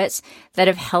 simple habits that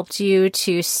have helped you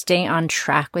to stay on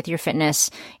track with your fitness,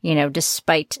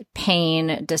 despite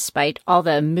pain, despite all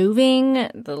the moving,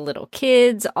 the little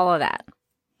kids, all of that?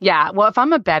 Yeah. Well, if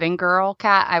I'm a betting girl,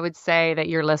 Kat, I would say that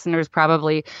your listeners,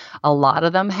 probably a lot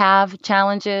of them have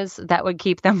challenges that would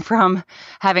keep them from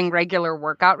having regular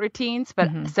workout routines. But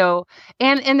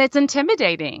and it's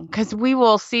intimidating, because we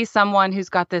will see someone who's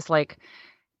got this like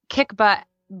kick butt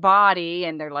body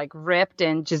and they're like ripped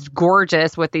and just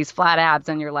gorgeous with these flat abs.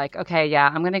 And you're like, okay, yeah,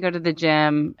 I'm going to go to the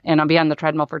gym and I'll be on the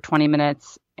treadmill for 20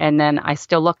 minutes. And then I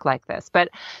still look like this. But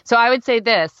so I would say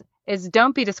this is,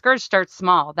 don't be discouraged. Start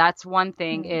small. That's one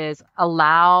thing, is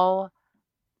allow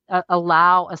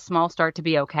a small start to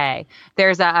be okay.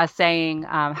 There's a saying,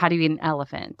 how do you eat an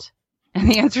elephant? And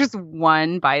the answer is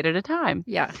one bite at a time.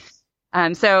 Yeah.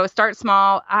 So start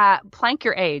small, plank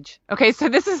your age. Okay. So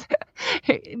this is,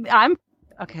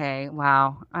 okay.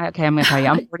 Wow. Okay. I'm going to tell you,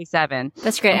 I'm 47.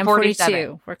 That's great. I'm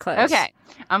 42. We're close. Okay.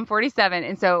 I'm 47.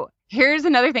 And so here's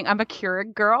another thing. I'm a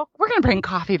Keurig girl. We're going to bring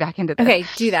coffee back into this. Okay.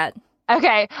 Do that.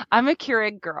 Okay. I'm a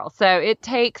Keurig girl. So it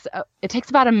takes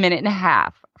about a minute and a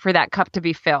half for that cup to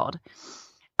be filled.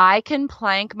 I can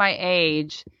plank my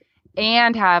age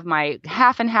and have my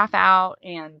half and half out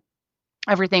and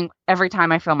everything every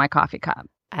time I fill my coffee cup.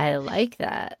 I like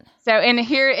that. So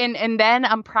and then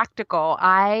I'm practical.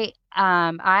 I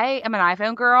am an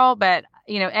iPhone girl, but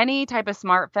any type of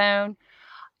smartphone,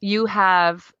 you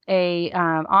have a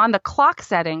on the clock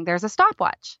setting, there's a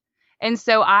stopwatch. And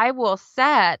so I will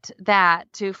set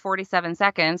that to 47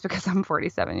 seconds, because I'm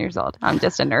 47 years old. I'm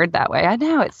just a nerd that way. I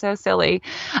know, it's so silly.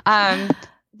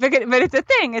 But it's a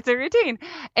thing. It's a routine.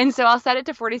 And so I'll set it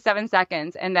to 47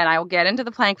 seconds, and then I will get into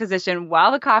the plank position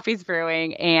while the coffee's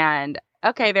brewing, and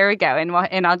okay, there we go.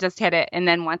 And I'll just hit it. And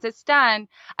then once it's done,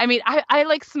 I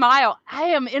like smile. I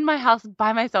am in my house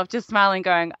by myself, just smiling,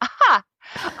 going, aha,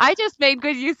 I just made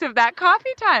good use of that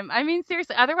coffee time.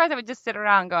 Seriously, otherwise I would just sit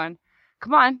around going,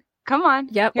 come on.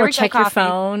 Yep. Or check your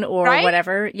phone or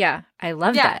whatever. Yeah. I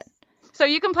love that. So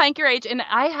you can plank your age, and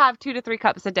I have 2 to 3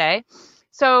 cups a day.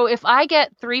 So if I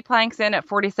get 3 planks in at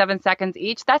 47 seconds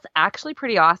each, that's actually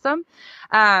pretty awesome.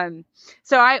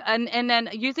 So and then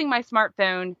using my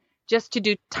smartphone just to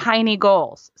do tiny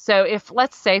goals. So if,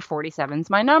 let's say 47 is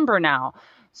my number now.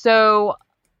 So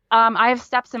I have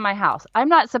steps in my house. I'm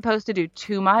not supposed to do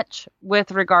too much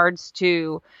with regards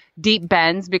to deep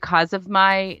bends because of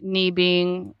my knee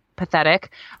being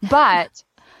pathetic, but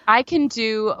I can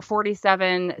do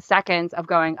 47 seconds of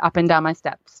going up and down my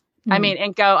steps. I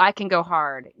can go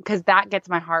hard, because that gets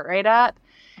my heart rate up.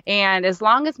 And as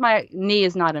long as my knee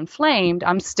is not inflamed,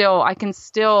 I can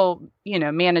still,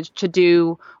 manage to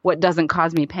do what doesn't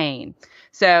cause me pain.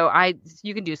 So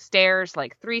you can do stairs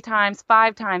like 3 times,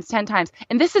 5 times, 10 times.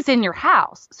 And this is in your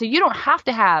house. So you don't have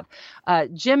to have a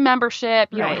gym membership.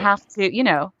 You don't have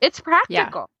to, it's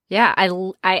practical. Yeah.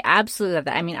 I absolutely love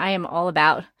that. I am all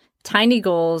about tiny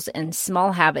goals and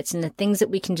small habits and the things that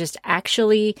we can just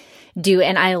actually do.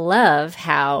 And I love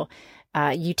how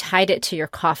you tied it to your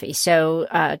coffee. So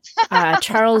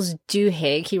Charles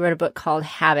Duhigg, he wrote a book called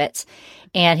Habits,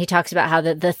 and he talks about how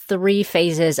the 3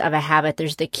 phases of a habit,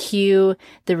 there's the cue,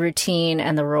 the routine,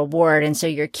 and the reward. And so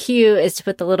your cue is to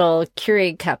put the little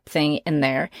Keurig cup thing in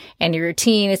there, and your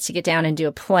routine is to get down and do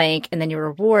a plank, and then your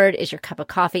reward is your cup of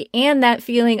coffee and that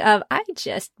feeling of, I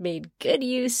just made good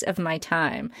use of my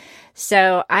time.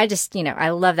 So I just, I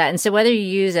love that. And so whether you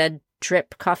use a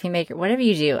drip coffee maker, whatever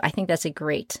you do, I think that's a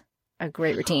great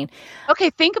routine. Okay,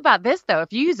 think about this though.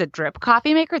 If you use a drip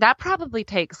coffee maker, that probably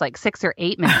takes like 6 or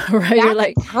 8 minutes. Right, that's you're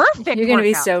like perfect. You're going to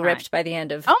be so time. ripped by the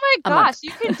end of. Oh my gosh,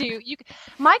 month.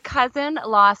 My cousin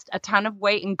lost a ton of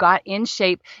weight and got in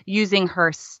shape using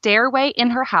her stairway in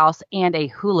her house and a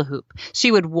hula hoop. She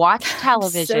would watch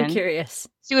television. So curious.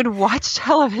 She would watch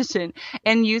television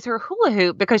and use her hula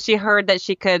hoop because she heard that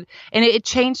she could, and it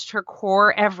changed her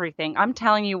core, everything. I'm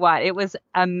telling you what, it was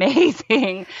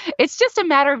amazing. It's just a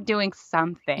matter of doing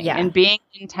something and being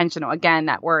intentional. Again,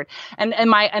 that word. And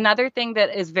another thing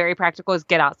that is very practical is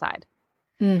get outside.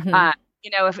 Mm-hmm.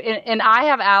 And I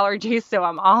have allergies, so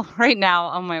I'm all right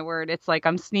now. Oh my word, it's like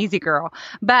I'm sneezy girl.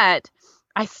 But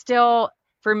I still,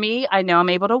 for me, I know I'm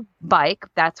able to bike.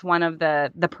 That's one of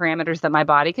the parameters that my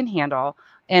body can handle.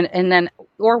 And then,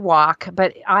 or walk.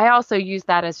 But I also use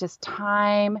that as just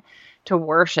time to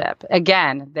worship.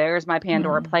 Again, there's my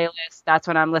Pandora playlist. That's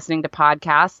when I'm listening to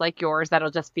podcasts like yours that'll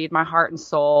just feed my heart and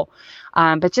soul.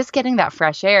 But just getting that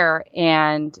fresh air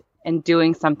and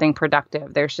doing something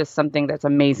productive. There's just something that's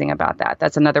amazing about that.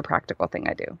 That's another practical thing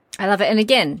I do. I love it. And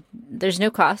again, there's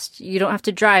no cost. You don't have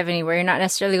to drive anywhere. You're not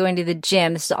necessarily going to the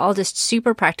gym. This is all just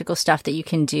super practical stuff that you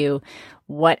can do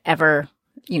whatever,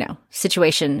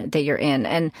 situation that you're in.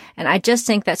 And I just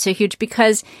think that's so huge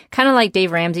because kind of like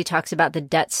Dave Ramsey talks about the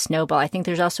debt snowball, I think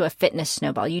there's also a fitness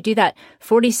snowball. You do that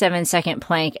 47-second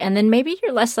plank and then maybe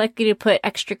you're less likely to put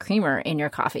extra creamer in your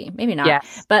coffee. Maybe not,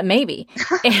 yes. But maybe.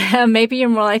 Maybe you're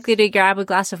more likely to grab a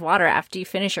glass of water after you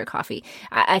finish your coffee.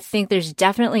 I think there's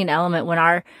definitely an element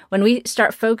when we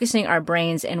start focusing our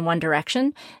brains in one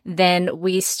direction, then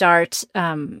we start,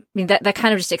 that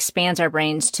kind of just expands our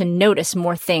brains to notice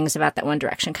more things about that one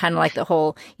direction. Kind of like the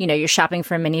whole, you're shopping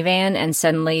for a minivan and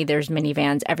suddenly there's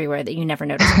minivans everywhere that you never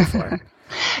noticed before.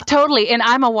 Totally. And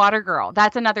I'm a water girl.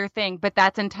 That's another thing, but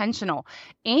that's intentional.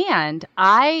 And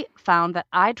I found that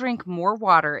I drink more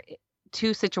water,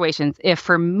 two situations. If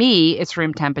for me, it's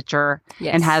room temperature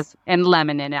and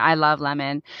lemon in it. I love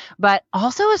lemon, but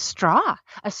also a straw.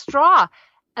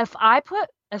 If I put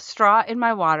a straw in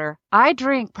my water, I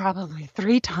drink probably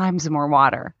 3 times more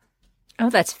water. Oh,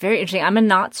 that's very interesting. I'm a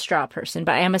not straw person,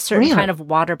 but I am a certain kind of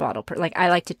water bottle person. Like I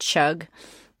like to chug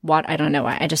water. I don't know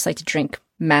why. I just like to drink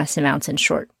mass amounts in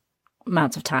short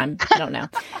amounts of time. I don't know.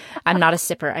 I'm not a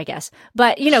sipper, I guess.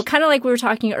 But, kind of like we were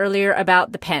talking earlier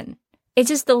about the pen. It's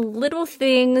just the little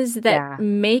things that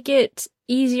make it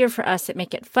easier for us, that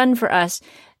make it fun for us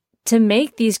to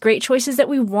make these great choices that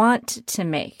we want to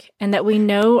make and that we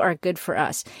know are good for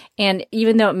us. And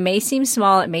even though it may seem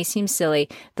small, it may seem silly,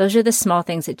 those are the small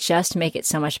things that just make it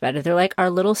so much better. They're like our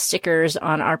little stickers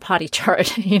on our potty chart,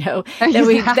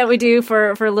 that we do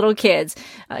for little kids.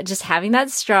 Just having that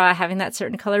straw, having that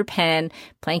certain color pen,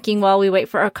 planking while we wait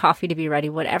for our coffee to be ready,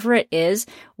 whatever it is,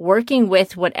 working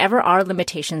with whatever our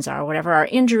limitations are, whatever our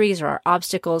injuries or our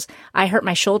obstacles. I hurt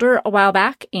my shoulder a while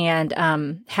back and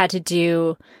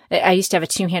I used to have a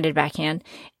 2-handed backhand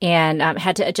and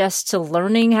had to adjust to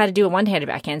learning how to do a 1-handed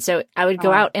backhand. So I would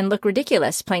go out and look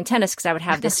ridiculous playing tennis because I would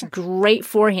have this great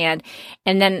forehand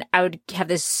and then I would have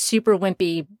this super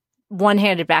wimpy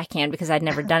 1-handed backhand because I'd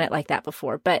never done it like that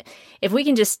before. But if we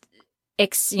can just,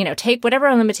 take whatever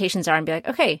our limitations are and be like,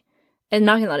 okay, I'm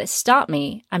not going to let it stop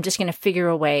me. I'm just going to figure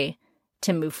a way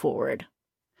to move forward.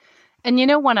 And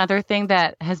one other thing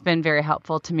that has been very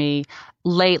helpful to me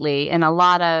lately, and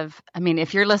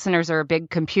if your listeners are big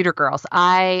computer girls,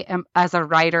 I am, as a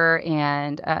writer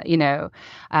and,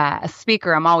 a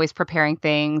speaker, I'm always preparing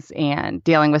things and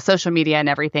dealing with social media and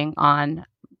everything online.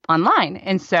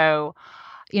 And so,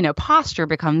 posture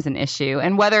becomes an issue.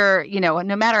 And whether,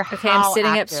 no matter how I'm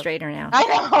sitting active, up straighter now.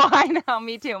 I know.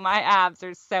 Me too. My abs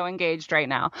are so engaged right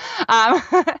now.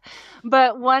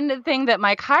 But one thing that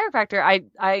my chiropractor,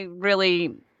 I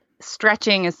really,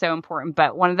 stretching is so important.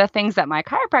 But one of the things that my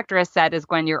chiropractor has said is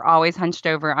when you're always hunched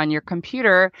over on your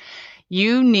computer,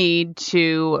 you need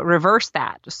to reverse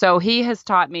that. So he has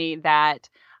taught me that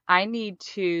I need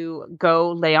to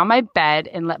go lay on my bed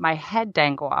and let my head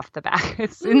dangle off the back.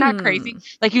 Isn't that crazy?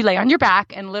 Like you lay on your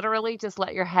back and literally just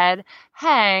let your head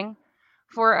hang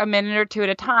for a minute or two at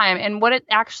a time. And what it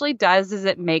actually does is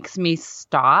it makes me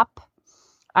stop.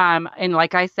 And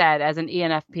like I said, as an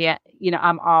ENFP,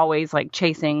 I'm always like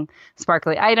chasing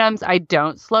sparkly items. I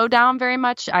don't slow down very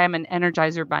much. I am an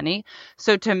Energizer bunny.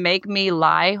 So to make me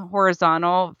lie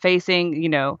horizontal facing,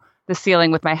 the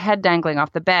ceiling with my head dangling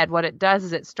off the bed, what it does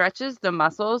is it stretches the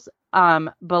muscles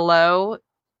below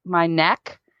my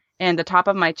neck and the top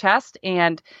of my chest.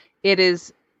 And it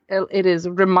is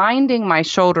reminding my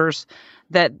shoulders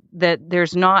that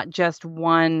there's not just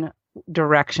one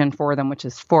direction for them, which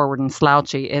is forward and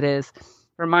slouchy. It is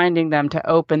reminding them to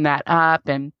open that up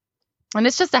and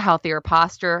it's just a healthier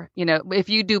posture. If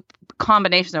you do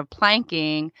combination of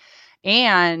planking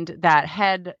and that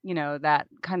head, that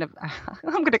kind of,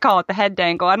 I'm going to call it the head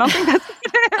dangle. I don't think that's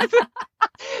what it is.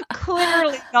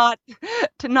 Clearly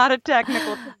not a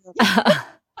technical term.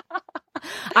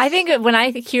 I think when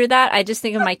I hear that, I just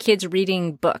think of my kids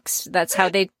reading books. That's how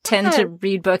they tend to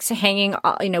read books, hanging,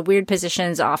 weird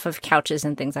positions off of couches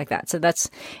and things like that. So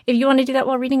that's, if you want to do that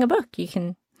while reading a book, you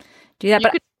can do that.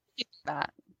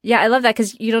 But yeah, I love that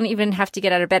because you don't even have to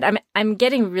get out of bed. I'm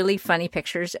getting really funny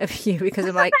pictures of you because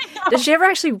I'm like, does she ever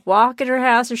actually walk at her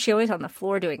house, or is she always on the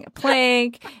floor doing a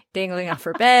plank, dangling off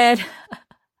her bed?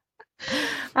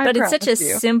 But it's such a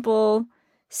simple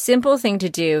simple thing to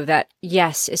do that,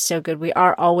 yes, is so good. We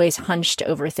are always hunched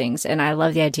over things. And I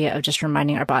love the idea of just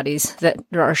reminding our bodies that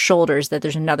there are shoulders, that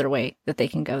there's another way that they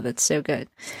can go. That's so good.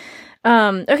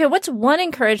 Okay, what's one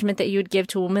encouragement that you would give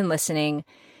to a woman listening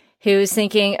who's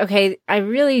thinking, okay, I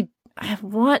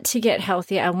want to get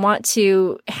healthy. I want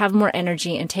to have more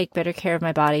energy and take better care of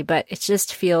my body, but it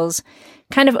just feels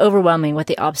kind of overwhelming with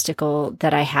the obstacle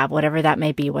that I have, whatever that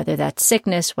may be, whether that's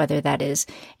sickness, whether that is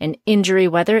an injury,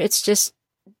 whether it's just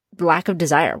lack of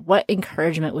desire. What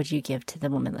encouragement would you give to the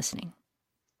woman listening?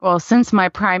 Well, since my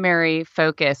primary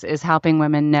focus is helping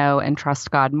women know and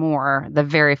trust God more, the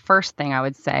very first thing I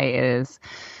would say is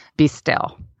be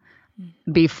still.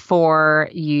 Before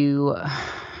you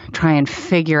try and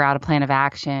figure out a plan of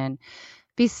action,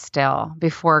 be still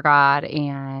before God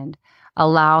and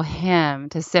allow Him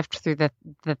to sift through the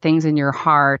things in your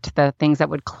heart, the things that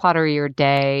would clutter your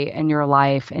day and your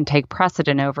life and take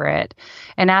precedent over it,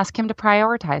 and ask Him to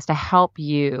prioritize, to help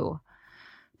you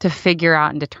to figure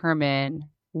out and determine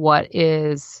what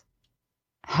is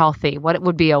healthy, what it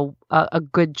would be a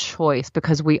good choice,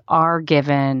 because we are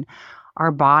given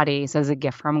our bodies as a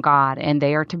gift from God, and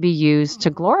they are to be used to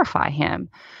glorify Him.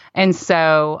 And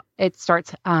so it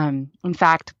starts, in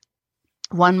fact,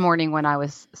 one morning when I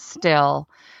was still,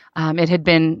 it had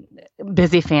been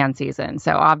busy fan season.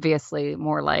 So obviously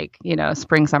more like,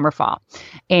 spring, summer, fall.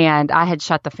 And I had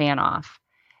shut the fan off.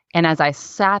 And as I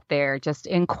sat there just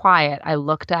in quiet, I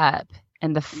looked up,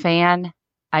 and the fan,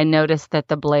 I noticed that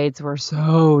the blades were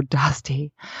so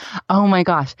dusty. Oh my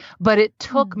gosh. But it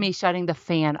took me shutting the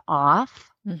fan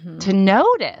off to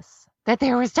notice that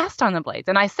there was dust on the blades.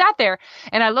 And I sat there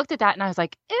and I looked at that and I was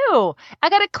like, ew, I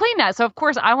got to clean that. So of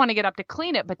course I want to get up to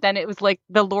clean it. But then it was like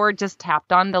the Lord just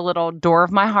tapped on the little door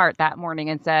of my heart that morning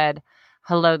and said,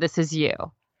 hello, this is you.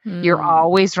 You're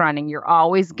always running. You're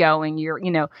always going.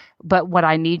 But what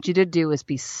I need you to do is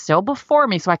be still before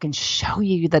me so I can show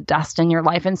you the dust in your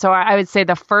life. And so I would say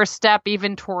the first step,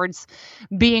 even towards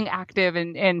being active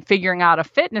and figuring out a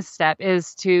fitness step,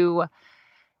 is to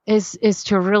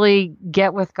really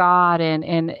get with God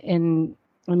and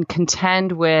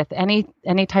contend with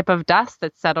any type of dust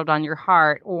that's settled on your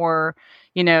heart, or,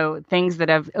 things that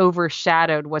have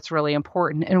overshadowed what's really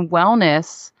important. And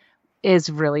wellness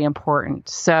is really important.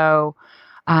 So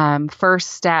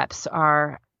first steps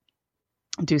are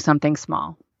do something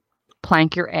small.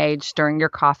 Plank your age during your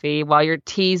coffee while your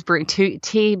tea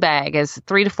bag is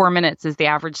 3 to 4 minutes is the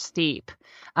average steep.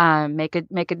 Make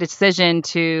a decision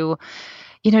to,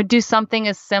 do something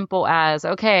as simple as,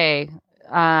 okay,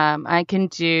 I can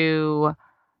do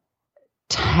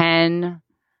 10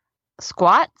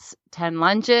 squats, 10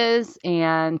 lunges,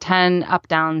 and 10 up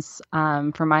downs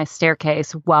for my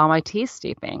staircase while my tea's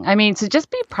steeping. So just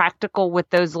be practical with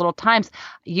those little times.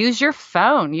 Use your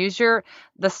phone,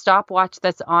 the stopwatch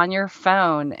that's on your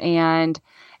phone. And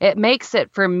it makes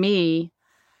it, for me,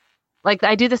 like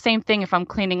I do the same thing if I'm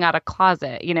cleaning out a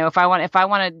closet. If I want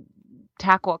to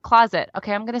tackle a closet,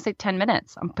 okay, I'm going to say 10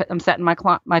 minutes. I'm setting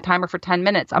my timer for 10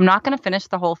 minutes. I'm not going to finish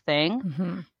the whole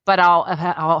thing. But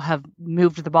I'll have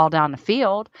moved the ball down the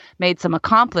field, made some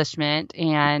accomplishment.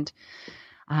 And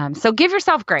so give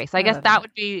yourself grace. I guess that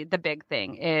would be the big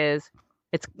thing is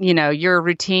your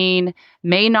routine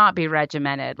may not be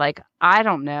regimented. Like, I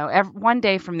don't know, one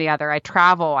day from the other, I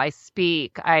travel, I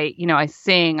speak, I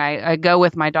sing, I go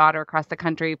with my daughter across the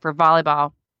country for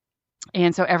volleyball.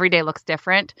 And so every day looks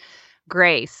different.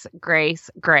 Grace. Give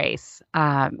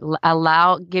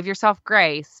yourself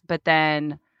grace, but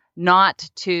then not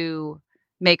to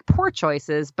make poor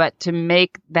choices, but to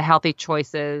make the healthy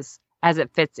choices as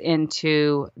it fits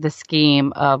into the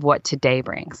scheme of what today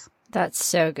brings. That's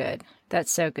so good.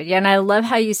 Yeah. And I love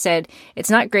how you said it's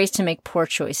not grace to make poor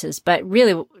choices, but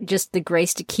really just the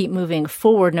grace to keep moving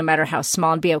forward no matter how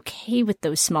small, and be okay with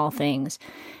those small things,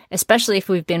 especially if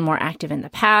we've been more active in the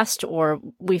past or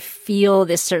we feel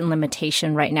this certain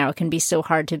limitation right now. It can be so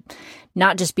hard to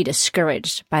not just be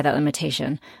discouraged by that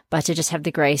limitation, but to just have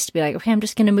the grace to be like, okay, I'm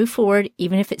just going to move forward,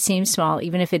 even if it seems small,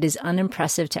 even if it is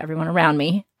unimpressive to everyone around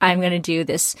me. I'm going to do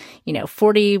this,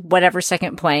 40 whatever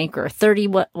second plank or 30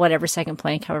 whatever second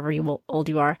plank, however old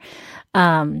you are,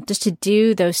 just to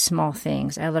do those small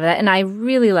things. I love that. And I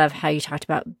really love how you talked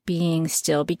about being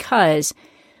still, because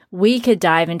we could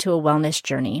dive into a wellness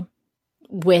journey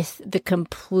with the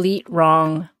complete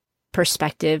wrong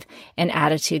perspective and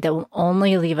attitude that will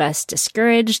only leave us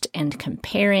discouraged and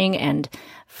comparing and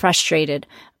frustrated.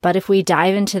 But if we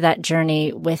dive into that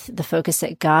journey with the focus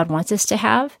that God wants us to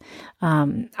have,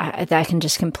 that can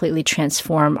just completely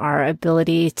transform our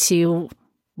ability to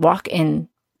walk in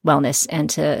wellness and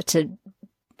to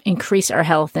increase our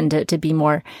health and to be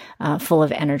more full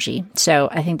of energy. So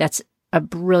I think that's a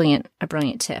brilliant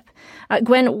tip.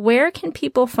 Gwen, where can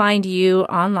people find you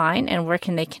online and where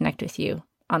can they connect with you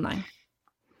online?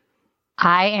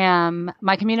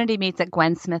 My community meets at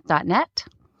gwensmith.net.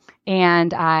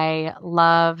 And I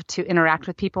love to interact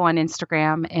with people on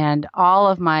Instagram and all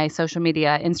of my social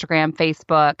media, Instagram,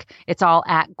 Facebook, it's all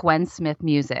at Gwen Smith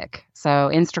Music.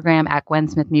 So Instagram at Gwen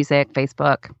Smith Music,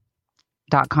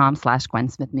 Facebook.com/Gwen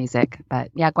Smith Music. But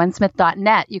yeah,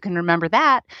 gwensmith.net. You can remember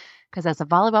that because as a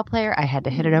volleyball player, I had to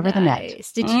hit it over the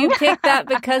net. Did you pick that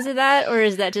because of that, or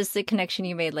is that just the connection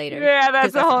you made later? Yeah,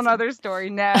 that's a whole nother story.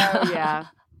 No, yeah.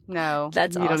 No,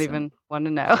 that's awesome. You don't even want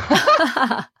to know.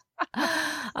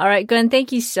 All right, Gwen,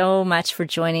 thank you so much for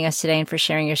joining us today and for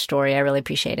sharing your story. I really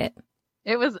appreciate it.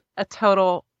 It was a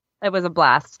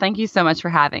blast. Thank you so much for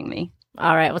having me.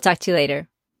 All right, we'll talk to you later.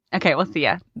 Okay, we'll see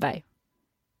ya. Bye.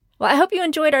 Well, I hope you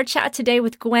enjoyed our chat today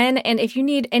with Gwen. And if you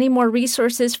need any more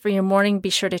resources for your morning, be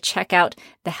sure to check out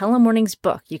the Hello Mornings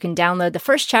book. You can download the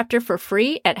first chapter for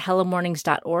free at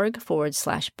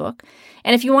hellomornings.org/book.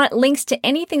 And if you want links to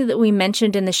anything that we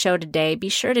mentioned in the show today, be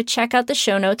sure to check out the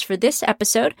show notes for this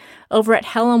episode over at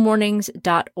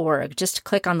hellomornings.org. Just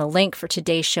click on the link for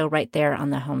today's show right there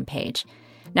on the homepage.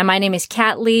 Now, my name is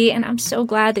Kat Lee, and I'm so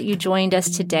glad that you joined us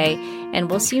today. And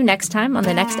we'll see you next time on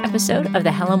the next episode of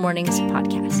the Hello Mornings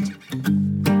podcast.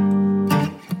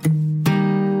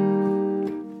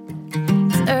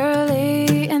 It's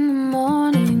early in the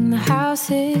morning, the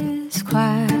house is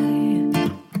quiet.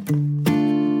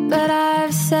 But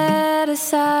I've set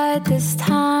aside this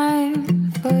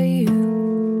time for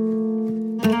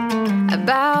you. I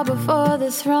bow before the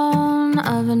throne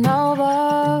of a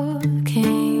noble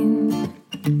king.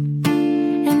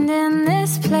 In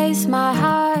this place my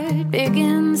heart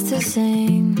begins to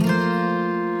sing.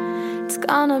 It's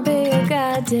gonna be a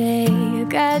God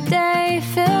day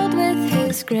filled with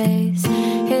His grace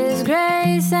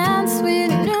and sweet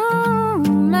new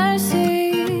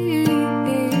mercies.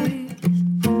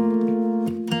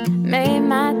 May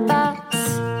my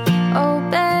thoughts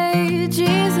obey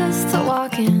Jesus to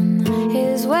walk in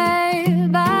His way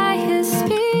by His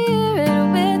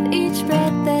Spirit with each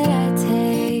breath that I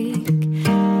take.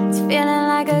 Feeling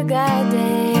like a God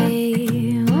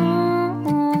day.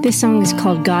 Ooh. This song is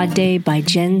called God Day by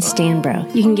Jen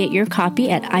Stanbro. You can get your copy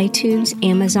at iTunes,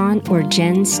 Amazon, or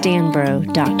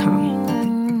jenstanbro.com.